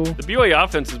 22. The BYU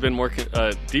offense has been more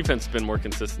defense has been more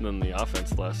consistent than the offense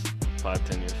the last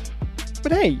 5-10 years.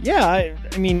 But hey, yeah,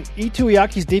 I mean,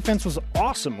 Tuiaki's defense was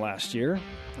awesome last year.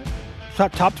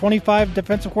 top 25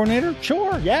 defensive coordinator?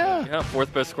 Sure, yeah. Yeah,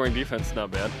 fourth best scoring defense,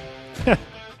 not bad.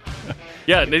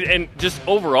 Yeah, and just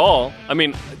overall, I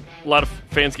mean, a lot of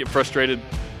fans get frustrated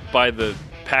by the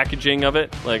packaging of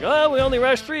it. Like, oh, we only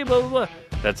rushed 3, blah, blah, blah.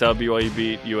 That's how BYU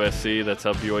beat USC. That's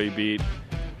how BYU beat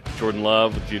Jordan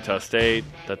Love with Utah State.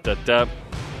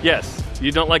 Yes,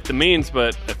 you don't like the means,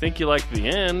 but I think you like the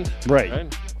end.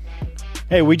 Right.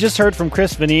 Hey, we just heard from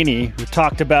Chris Vannini, who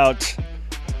talked about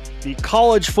the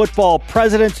college football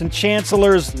presidents and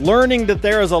chancellors learning that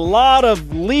there is a lot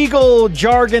of legal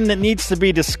jargon that needs to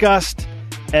be discussed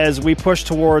as we push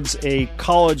towards a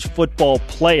college football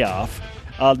playoff.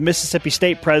 The Mississippi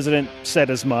State president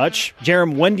said as much.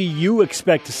 Jarom, when do you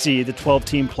expect to see the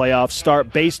 12-team playoffs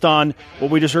start based on what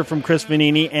we just heard from Chris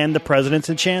Vannini and the presidents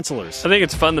and chancellors? I think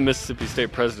it's fun the Mississippi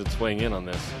State president's weighing in on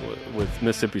this with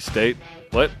Mississippi State.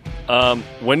 What?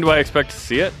 When do I expect to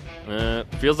see it?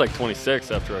 Feels like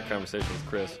 26 after our conversation with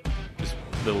Chris. Just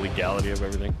the legality of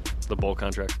everything. The bowl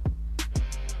contract.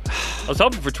 I was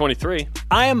hoping for 23.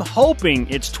 I am hoping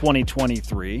it's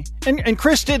 2023. And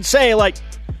Chris did say, like,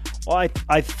 well,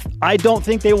 I don't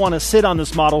think they want to sit on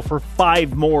this model for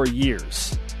 5 more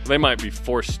years. They might be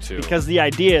forced to. Because the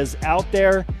idea is out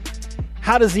there.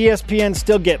 How does ESPN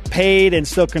still get paid and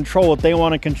still control what they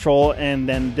want to control, and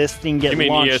then this thing get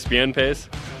launched? You mean ESPN pays?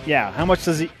 Yeah. How much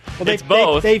does he? Well, it's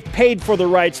both. They've paid for the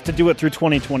rights to do it through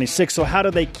 2026. So how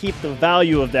do they keep the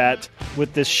value of that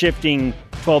with this shifting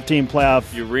 12-team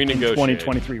playoff you renegotiate. in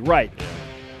 2023? Right. Yeah.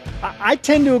 I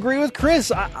tend to agree with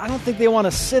Chris. I don't think they want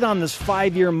to sit on this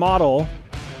 5-year model.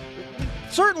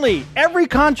 Certainly, every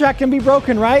contract can be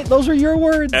broken, right? Those are your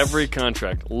words. Every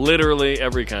contract, literally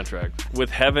every contract,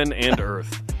 with heaven and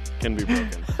earth, can be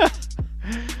broken.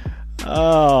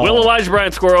 Oh. Will Elijah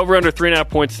Bryant score over under 3.5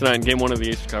 points tonight in Game 1 of the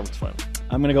Eastern Conference Final?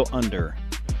 I'm going to go under.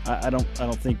 I don't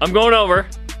think. I'm going over.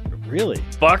 Really?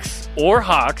 Bucks or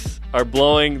Hawks are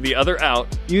blowing the other out.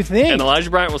 You think? And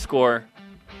Elijah Bryant will score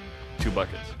 2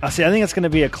 buckets. I think it's going to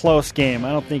be a close game.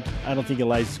 I don't think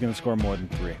Elijah's going to score more than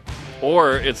 3.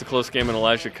 Or it's a close game and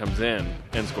Elijah comes in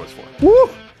and scores 4. Woo!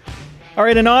 All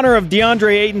right, in honor of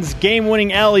DeAndre Ayton's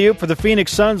game-winning alley-oop for the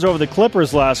Phoenix Suns over the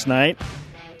Clippers last night,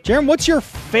 Jarom, what's your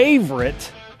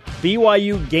favorite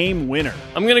BYU game winner?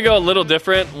 I'm going to go a little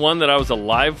different, one that I was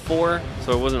alive for.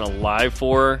 So I wasn't alive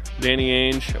for Danny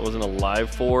Ainge. I wasn't alive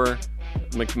for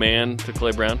McMahon to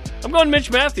Clay Brown. I'm going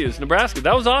Mitch Matthews, Nebraska.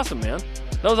 That was awesome, man.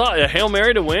 That was a Hail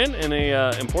Mary to win in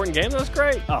a important game. That was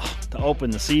great. Oh, to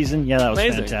open the season? Yeah, that was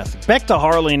amazing. Fantastic. Beck to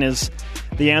Harling is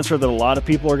the answer that a lot of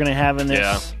people are going to have in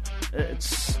this.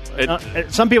 Yeah.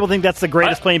 Some people think that's the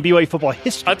greatest play in BYU football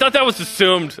history. I thought that was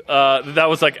assumed that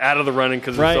was like out of the running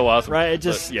because it's so awesome. Right, it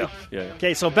just... Yeah.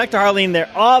 Okay, so Beck to Harling there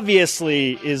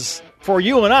obviously is, for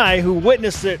you and I, who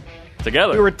witnessed it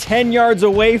together. We were 10 yards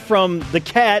away from the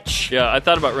catch. Yeah, I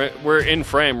thought about we're in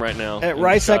frame right now. At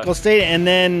Rice-Eccles Stadium, and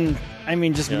then...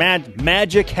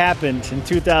 magic happened in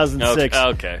 2006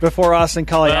 okay. before Austin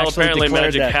Collie actually apparently declared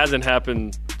magic that. hasn't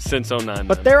happened since 2009.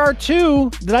 But there are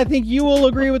 2 that I think you will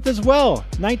agree with as well.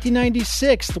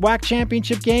 1996, the WAC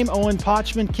championship game. Owen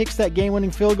Potchman kicks that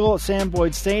game-winning field goal at Sam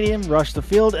Boyd Stadium, rushed the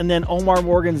field, and then Omar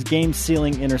Morgan's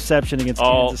game-sealing interception against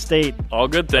Kansas State. All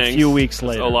good things. A few weeks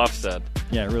later. That's Olaf said.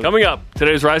 Yeah, really. Coming up,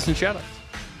 today's Rise and Shoutouts.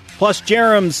 Plus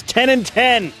Jarom's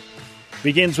 10-10.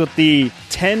 Begins with the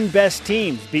 10 best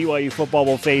teams BYU football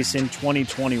will face in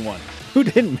 2021. Who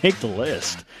didn't make the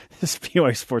list? This is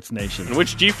BYU Sports Nation. And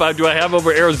which G5 do I have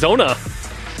over Arizona?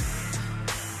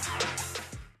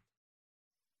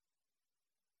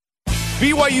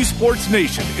 BYU Sports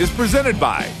Nation is presented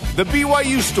by The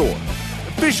BYU Store,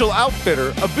 official outfitter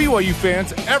of BYU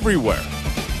fans everywhere.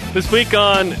 This week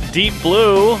on Deep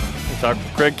Blue, we'll talk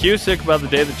with Craig Cusick about the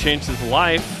day that changed his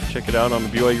life. Check it out on the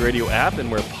BYU Radio app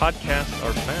and where podcasts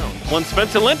are found. One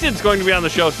Spencer Linton's going to be on the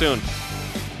show soon.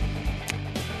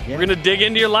 Yeah. We're going to dig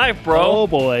into your life, bro. Oh,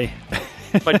 boy.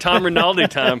 By Tom Rinaldi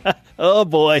time. Oh,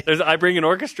 boy. I bring an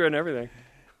orchestra and everything.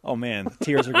 Oh, man, the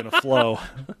tears are going to flow.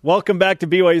 Welcome back to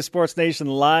BYU Sports Nation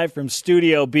live from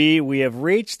Studio B. We have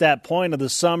reached that point of the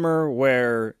summer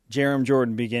where Jarom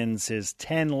Jordan begins his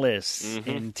 10 lists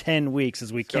in 10 weeks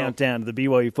as we count down to the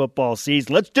BYU football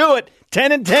season. Let's do it.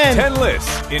 10 and 10. 10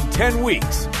 lists in 10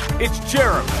 weeks. It's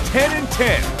Jarom 10 and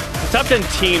 10. The top 10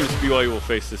 teams BYU will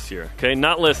face this year. Okay,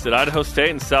 not listed. Idaho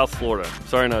State and South Florida.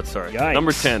 Sorry, not sorry. Yikes.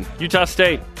 Number 10, Utah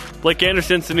State. Blake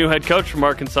Anderson's the new head coach from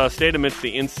Arkansas State amidst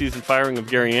the in-season firing of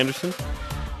Gary Anderson.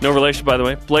 No relation, by the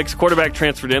way. Blake's quarterback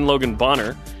transferred in, Logan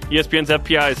Bonner. ESPN's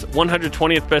FPI's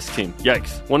 120th best team.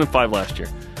 Yikes. 1-5 last year.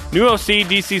 New OC,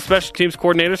 DC special teams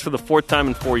coordinators for the 4th time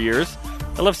in 4 years.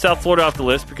 I left South Florida off the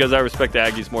list because I respect the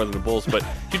Aggies more than the Bulls, but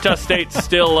Utah State's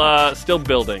still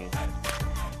building.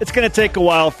 it's going to take a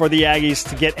while for the Aggies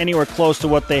to get anywhere close to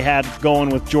what they had going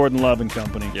with Jordan Love and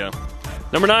company. Yeah.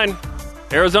 Number 9,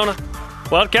 Arizona.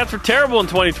 Wildcats were terrible in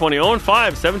 2020,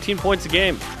 0-5, 17 points a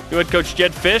game. New head coach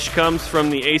Jed Fish comes from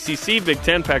the ACC, Big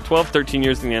Ten, Pac-12, 13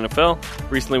 years in the NFL,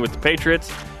 recently with the Patriots.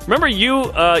 Remember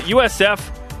USF,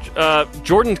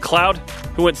 Jordan Cloud,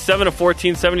 who went 7 of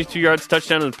 14, 72 yards,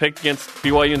 touchdown and a pick against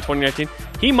BYU in 2019?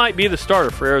 He might be the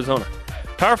starter for Arizona.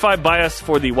 Power 5 bias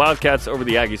for the Wildcats over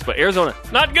the Aggies, but Arizona,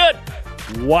 not good.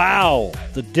 Wow.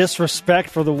 The disrespect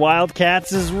for the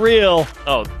Wildcats is real.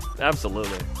 Oh,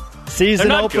 absolutely.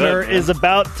 Season opener is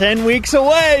about 10 weeks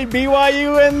away.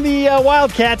 BYU and the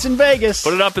Wildcats in Vegas.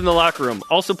 Put it up in the locker room.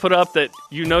 Also put up that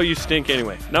you stink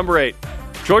anyway. Number 8,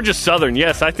 Georgia Southern.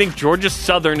 Yes, I think Georgia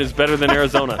Southern is better than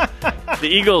Arizona. The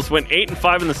Eagles went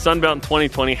 8-5 in the Sun Belt in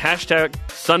 2020. Hashtag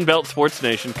Sunbelt Sports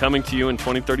Nation coming to you in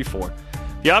 2034.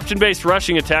 The option-based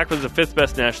rushing attack was the 5th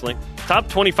best nationally. Top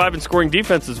 25 in scoring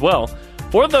defense as well.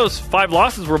 4 of those 5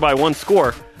 losses were by 1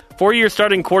 score. 4-year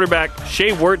starting quarterback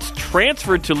Shea Wirtz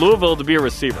transferred to Louisville to be a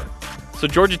receiver. So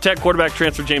Georgia Tech quarterback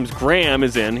transfer James Graham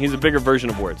is in. He's a bigger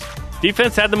version of Wirtz.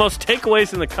 Defense had the most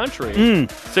takeaways in the country.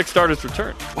 6 starters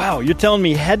returned. Wow, you're telling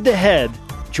me head-to-head,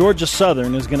 Georgia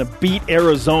Southern is going to beat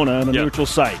Arizona in a neutral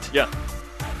site. Yeah.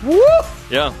 Woo!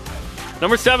 Yeah.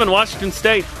 Number 7, Washington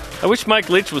State. I wish Mike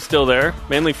Leach was still there,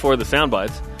 mainly for the sound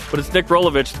bites. But it's Nick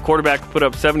Rolovich, the quarterback, who put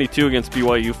up 72 against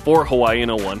BYU for Hawaii in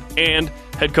 01, and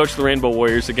head coach of the Rainbow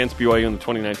Warriors against BYU in the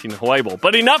 2019 Hawaii Bowl.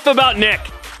 But enough about Nick.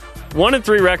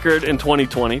 1-3 record in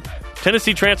 2020.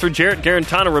 Tennessee transfer Jarrett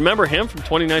Garantano. Remember him from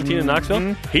 2019 in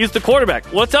Knoxville? He's the quarterback.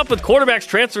 What's up with quarterbacks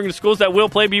transferring to schools that will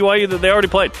play BYU that they already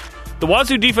played? The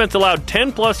Wazoo defense allowed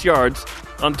 10-plus yards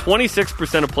on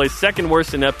 26% of plays, second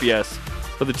worst in FBS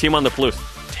for the team on the Blues.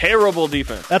 Terrible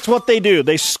defense. That's what they do.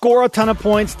 They score a ton of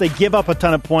points. They give up a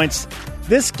ton of points.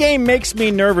 This game makes me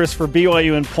nervous for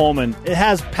BYU and Pullman. It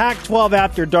has Pac-12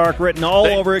 After Dark written all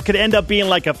over it. Could end up being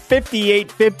like a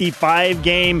 58-55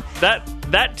 game.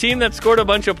 That team that scored a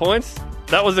bunch of points,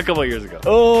 that was a couple of years ago.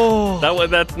 Oh.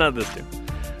 That's not this team.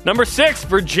 Number 6,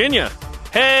 Virginia.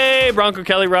 Hey, Bronco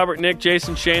Kelly, Robert, Nick,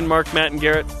 Jason, Shane, Mark, Matt, and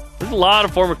Garrett. There's a lot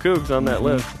of former Cougs on that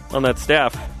list, on that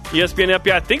staff. ESPN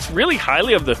FBI thinks really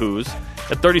highly of the Who's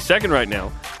at 32nd right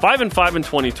now. 5-5 in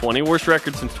 2020, worst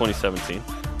record since 2017.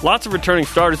 Lots of returning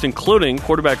starters, including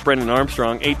quarterback Brendan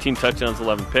Armstrong, 18 touchdowns,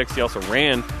 11 picks. He also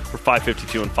ran for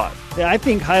 552 and 5. Yeah, I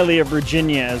think highly of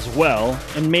Virginia as well,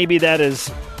 and maybe that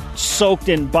is soaked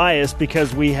in bias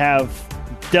because we have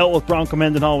dealt with Bronco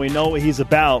Mendenhall. We know what he's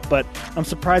about, but I'm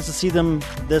surprised to see them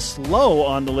this low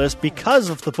on the list because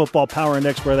of the Football Power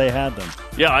Index where they had them.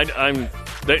 Yeah,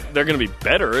 they're going to be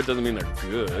better. It doesn't mean they're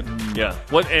good. Yeah.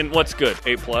 What's good?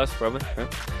 8+ probably.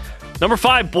 Right? Number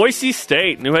 5, Boise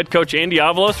State. New head coach Andy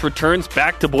Avalos returns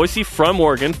back to Boise from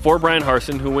Oregon for Brian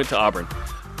Harsin, who went to Auburn.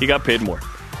 He got paid more.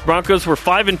 Broncos were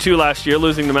 5-2 last year,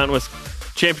 losing the Mountain West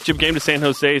Championship game to San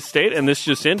Jose State, and this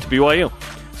just in to BYU.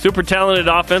 Super talented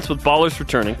offense with ballers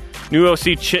returning. New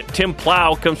OC Tim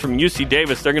Plow comes from UC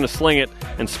Davis. They're going to sling it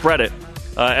and spread it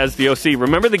as the OC.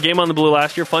 Remember the game on the Blue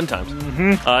last year? Fun times.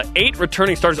 8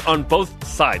 returning starters on both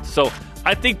sides. So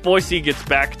I think Boise gets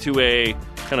back to a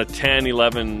kind of 10,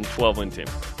 11, 12-win team.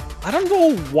 I don't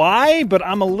know why, but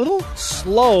I'm a little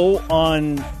slow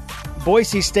on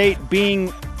Boise State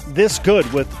being this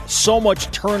good with so much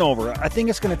turnover. I think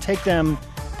it's going to take them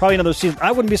probably another season.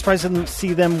 I wouldn't be surprised to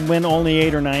see them win only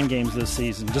 8 or 9 games this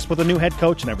season, just with a new head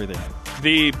coach and everything.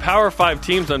 The Power 5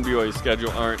 teams on BYU's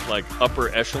schedule aren't like upper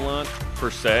echelon per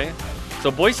se.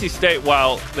 So Boise State,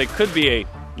 while they could be a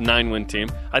 9-win team,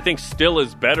 I think still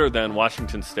is better than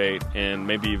Washington State and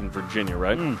maybe even Virginia,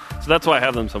 right? So that's why I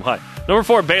have them so high. Number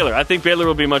 4, Baylor. I think Baylor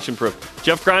will be much improved.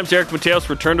 Jeff Grimes, Eric Mateos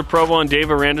returned to Provo on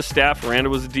Dave Aranda's staff. Aranda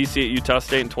was a DC at Utah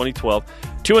State in 2012.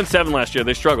 2-7 last year.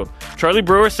 They struggled. Charlie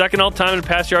Brewer, second all-time in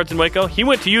pass yards in Waco. He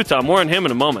went to Utah. More on him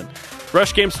in a moment.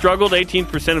 Rush game struggled.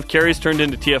 18% of carries turned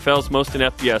into TFLs, most in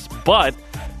FBS, but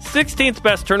 16th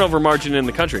best turnover margin in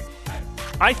the country.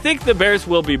 I think the Bears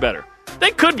will be better.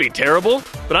 They could be terrible,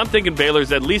 but I'm thinking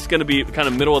Baylor's at least going to be kind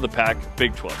of middle of the pack,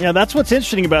 Big 12. Yeah, that's what's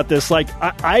interesting about this. Like,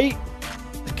 I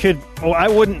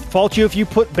wouldn't fault you if you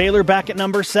put Baylor back at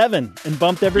number 7 and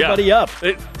bumped everybody up.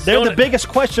 They're the biggest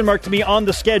question mark to me on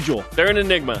the schedule. They're an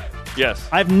enigma, yes.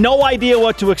 I have no idea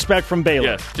what to expect from Baylor.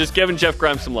 Yes, just giving Jeff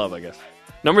Grimes some love, I guess.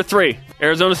 Number 3,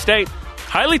 Arizona State.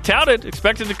 Highly touted,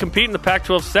 expected to compete in the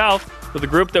Pac-12 South with a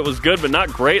group that was good but not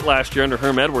great last year under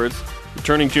Herm Edwards.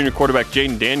 Returning junior quarterback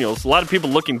Jaden Daniels. A lot of people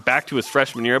looking back to his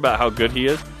freshman year about how good he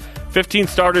is. 15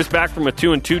 starters back from a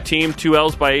 2-2 team, 2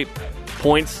 L's by 8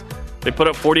 points. They put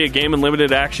up 40 a game in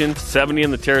limited action, 70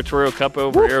 in the Territorial Cup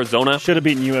over Arizona. Should have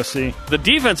beaten USC. The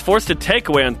defense forced a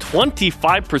takeaway on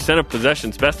 25% of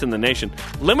possessions, best in the nation.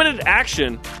 Limited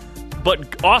action,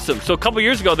 but awesome. So a couple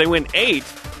years ago, they went 8,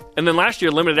 and then last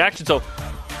year, limited action. So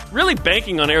really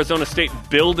banking on Arizona State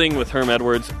building with Herm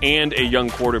Edwards and a young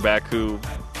quarterback who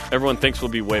everyone thinks will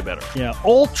be way better. Yeah,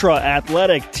 ultra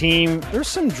athletic team. There's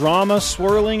some drama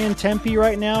swirling in Tempe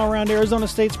right now around Arizona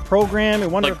State's program. I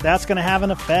wonder if that's going to have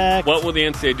an effect. What will the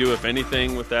NCAA do, if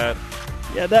anything, with that?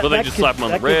 Yeah, will they just slap them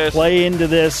on the wrist? Play into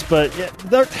this, but yeah,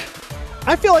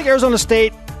 I feel like Arizona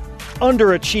State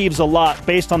underachieves a lot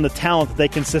based on the talent that they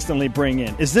consistently bring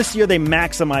in. Is this year they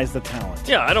maximize the talent?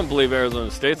 Yeah, I don't believe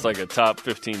Arizona State's like a top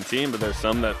 15 team, but there's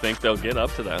some that think they'll get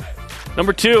up to that.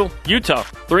 Number 2, Utah.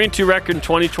 3-2 record in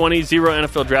 2020, 0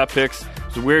 NFL draft picks.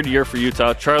 It's a weird year for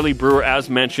Utah. Charlie Brewer, as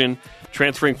mentioned,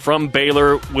 transferring from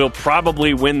Baylor, will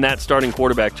probably win that starting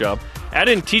quarterback job. Add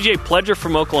in TJ Pledger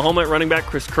from Oklahoma at running back,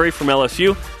 Chris Curry from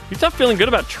LSU. Utah feeling good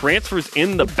about transfers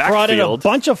in the backfield. Brought in a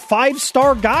bunch of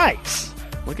 5-star guys.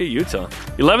 Look at Utah.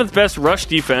 11th best rush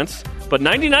defense, but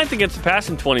 99th against the pass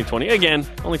in 2020. Again,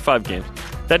 only 5 games.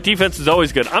 That defense is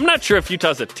always good. I'm not sure if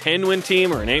Utah's a 10-win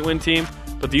team or an 8-win team,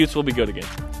 but the Utes will be good again.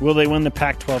 Will they win the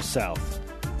Pac-12 South?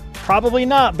 Probably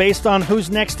not, based on who's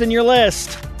next in your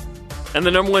list. And the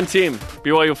number 1 team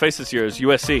BYU will face this year is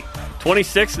USC.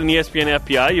 26th in the ESPN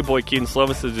FPI. Your boy Keaton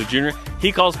Slovis is a junior.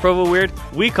 He calls Provo weird.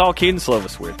 We call Keaton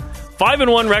Slovis weird.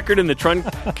 5-1 record in the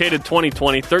truncated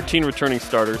 2020. 13 returning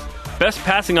starters. Best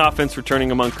passing offense returning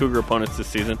among Cougar opponents this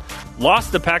season.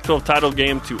 Lost the Pac-12 title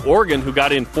game to Oregon, who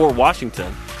got in for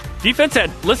Washington. Defense had,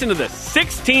 listen to this,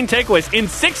 16 takeaways in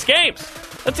 6 games.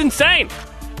 That's insane.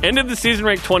 Ended the season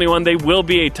ranked 21. They will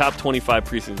be a top 25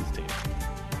 preseason team.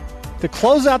 To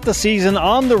close out the season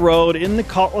on the road in the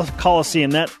Coliseum,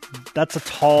 that's a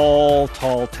tall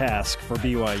task for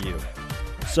BYU.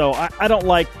 So I don't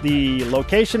like the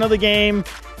location of the game.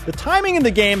 The timing of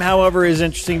the game, however, is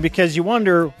interesting because you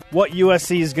wonder what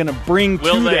USC is going to bring to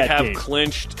that game. Will they have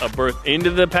clinched a berth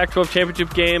into the Pac-12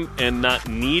 championship game and not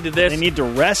need this? They need to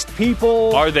rest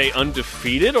people. Are they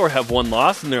undefeated or have one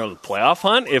loss and they're on the playoff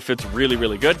hunt if it's really,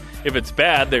 really good? If it's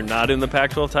bad, they're not in the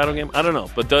Pac-12 title game? I don't know.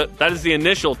 But that is the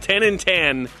initial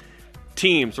 10-10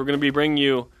 teams. We're going to be bringing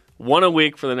you one a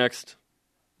week for the next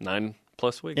 9+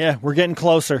 weeks. Yeah, we're getting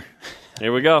closer.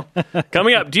 Here we go.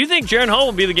 Coming up, do you think Jaren Hall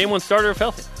will be the game 1 starter if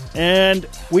healthy? And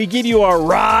we give you our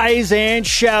rise and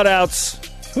shout-outs.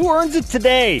 Who earns it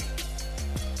today?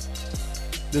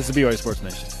 This is BYU Sports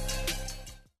Nation.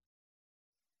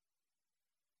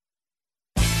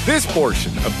 This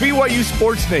portion of BYU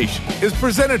Sports Nation is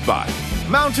presented by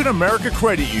Mountain America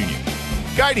Credit Union,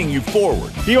 guiding you forward.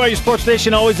 BYU Sports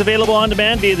Nation always available on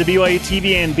demand via the BYU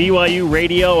TV and BYU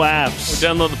radio apps. Or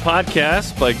download the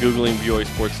podcast by Googling BYU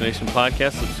Sports Nation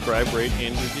podcast. Subscribe, rate,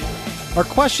 and review. Our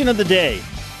question of the day.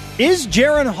 Is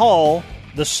Jaren Hall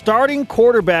the starting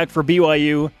quarterback for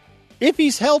BYU if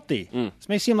he's healthy? This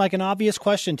may seem like an obvious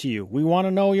question to you. We want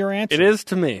to know your answer. It is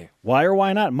to me. Why or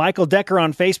why not? Michael Decker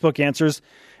on Facebook answers,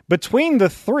 between the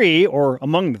 3, or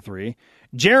among the 3,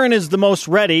 Jaren is the most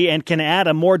ready and can add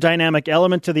a more dynamic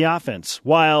element to the offense.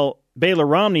 While Baylor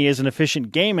Romney is an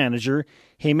efficient game manager,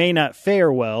 he may not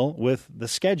fare well with the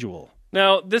schedule.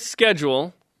 Now, this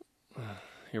schedule,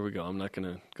 here we go. I'm not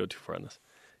going to go too far on this.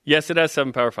 Yes, it has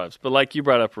 7 Power 5s, but like you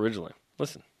brought up originally,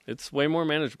 listen, it's way more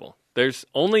manageable. There's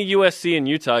only USC and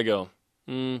Utah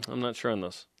I'm not sure on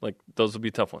those. Like, those will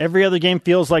be tough ones. Every other game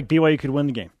feels like BYU could win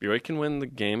the game. BYU can win the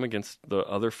game against the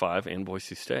other 5 and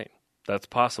Boise State. That's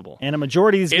possible. And a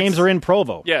majority of these games are in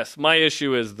Provo. Yes, my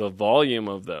issue is the volume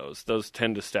of those. Those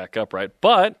tend to stack up, right?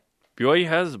 But BYU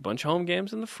has a bunch of home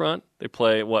games in the front. They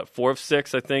play, 4 of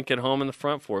 6, I think, at home in the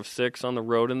front, 4 of 6 on the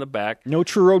road in the back. No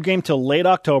true road game till late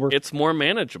October. It's more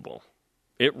manageable.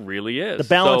 It really is. The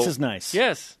balance is nice.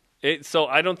 Yes. So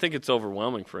I don't think it's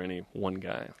overwhelming for any one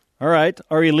guy. All right.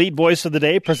 Our elite voice of the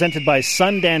day, presented by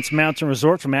Sundance Mountain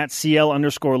Resort from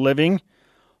 @CL_living.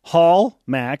 Hall,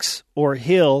 Max, or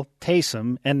Hill,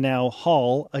 Taysom, and now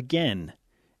Hall again.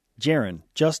 Jaren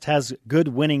just has good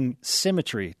winning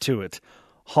symmetry to it.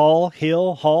 Hall,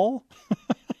 Hill, Hall.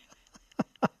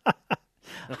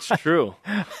 That's true.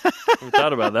 We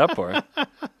thought about that part.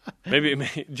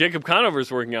 Maybe Jacob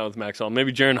Conover's working out with Max Hall.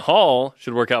 Maybe Jaren Hall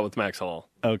should work out with Max Hall.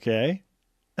 Okay.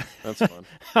 That's fun.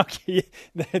 Okay,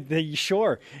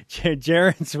 sure.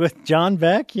 Jaren's with John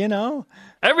Beck,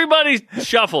 Everybody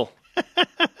shuffle.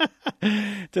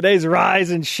 Today's Rise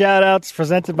and Shoutouts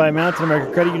presented by Mountain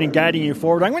America Credit Union, guiding you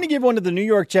forward. I'm going to give one to the New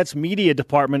York Jets media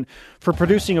department for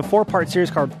producing a 4-part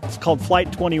series called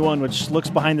Flight 21, which looks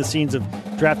behind the scenes of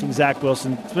drafting Zach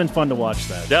Wilson. It's been fun to watch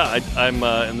that. Yeah, I'm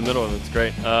in the middle of it. It's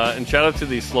great. And shout out to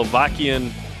the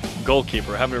Slovakian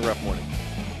goalkeeper. Having a rough morning.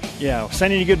 Yeah,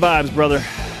 sending you good vibes, brother.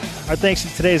 Our thanks to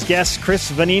today's guest,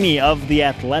 Chris Vannini of The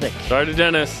Athletic. Sorry to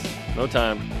Dennis. No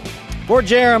time. For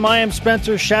Jarom, I am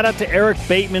Spencer. Shout out to Eric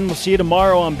Bateman. We'll see you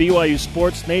tomorrow on BYU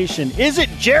Sports Nation. Is it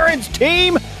Jaren's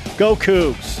team? Go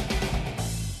Cougs.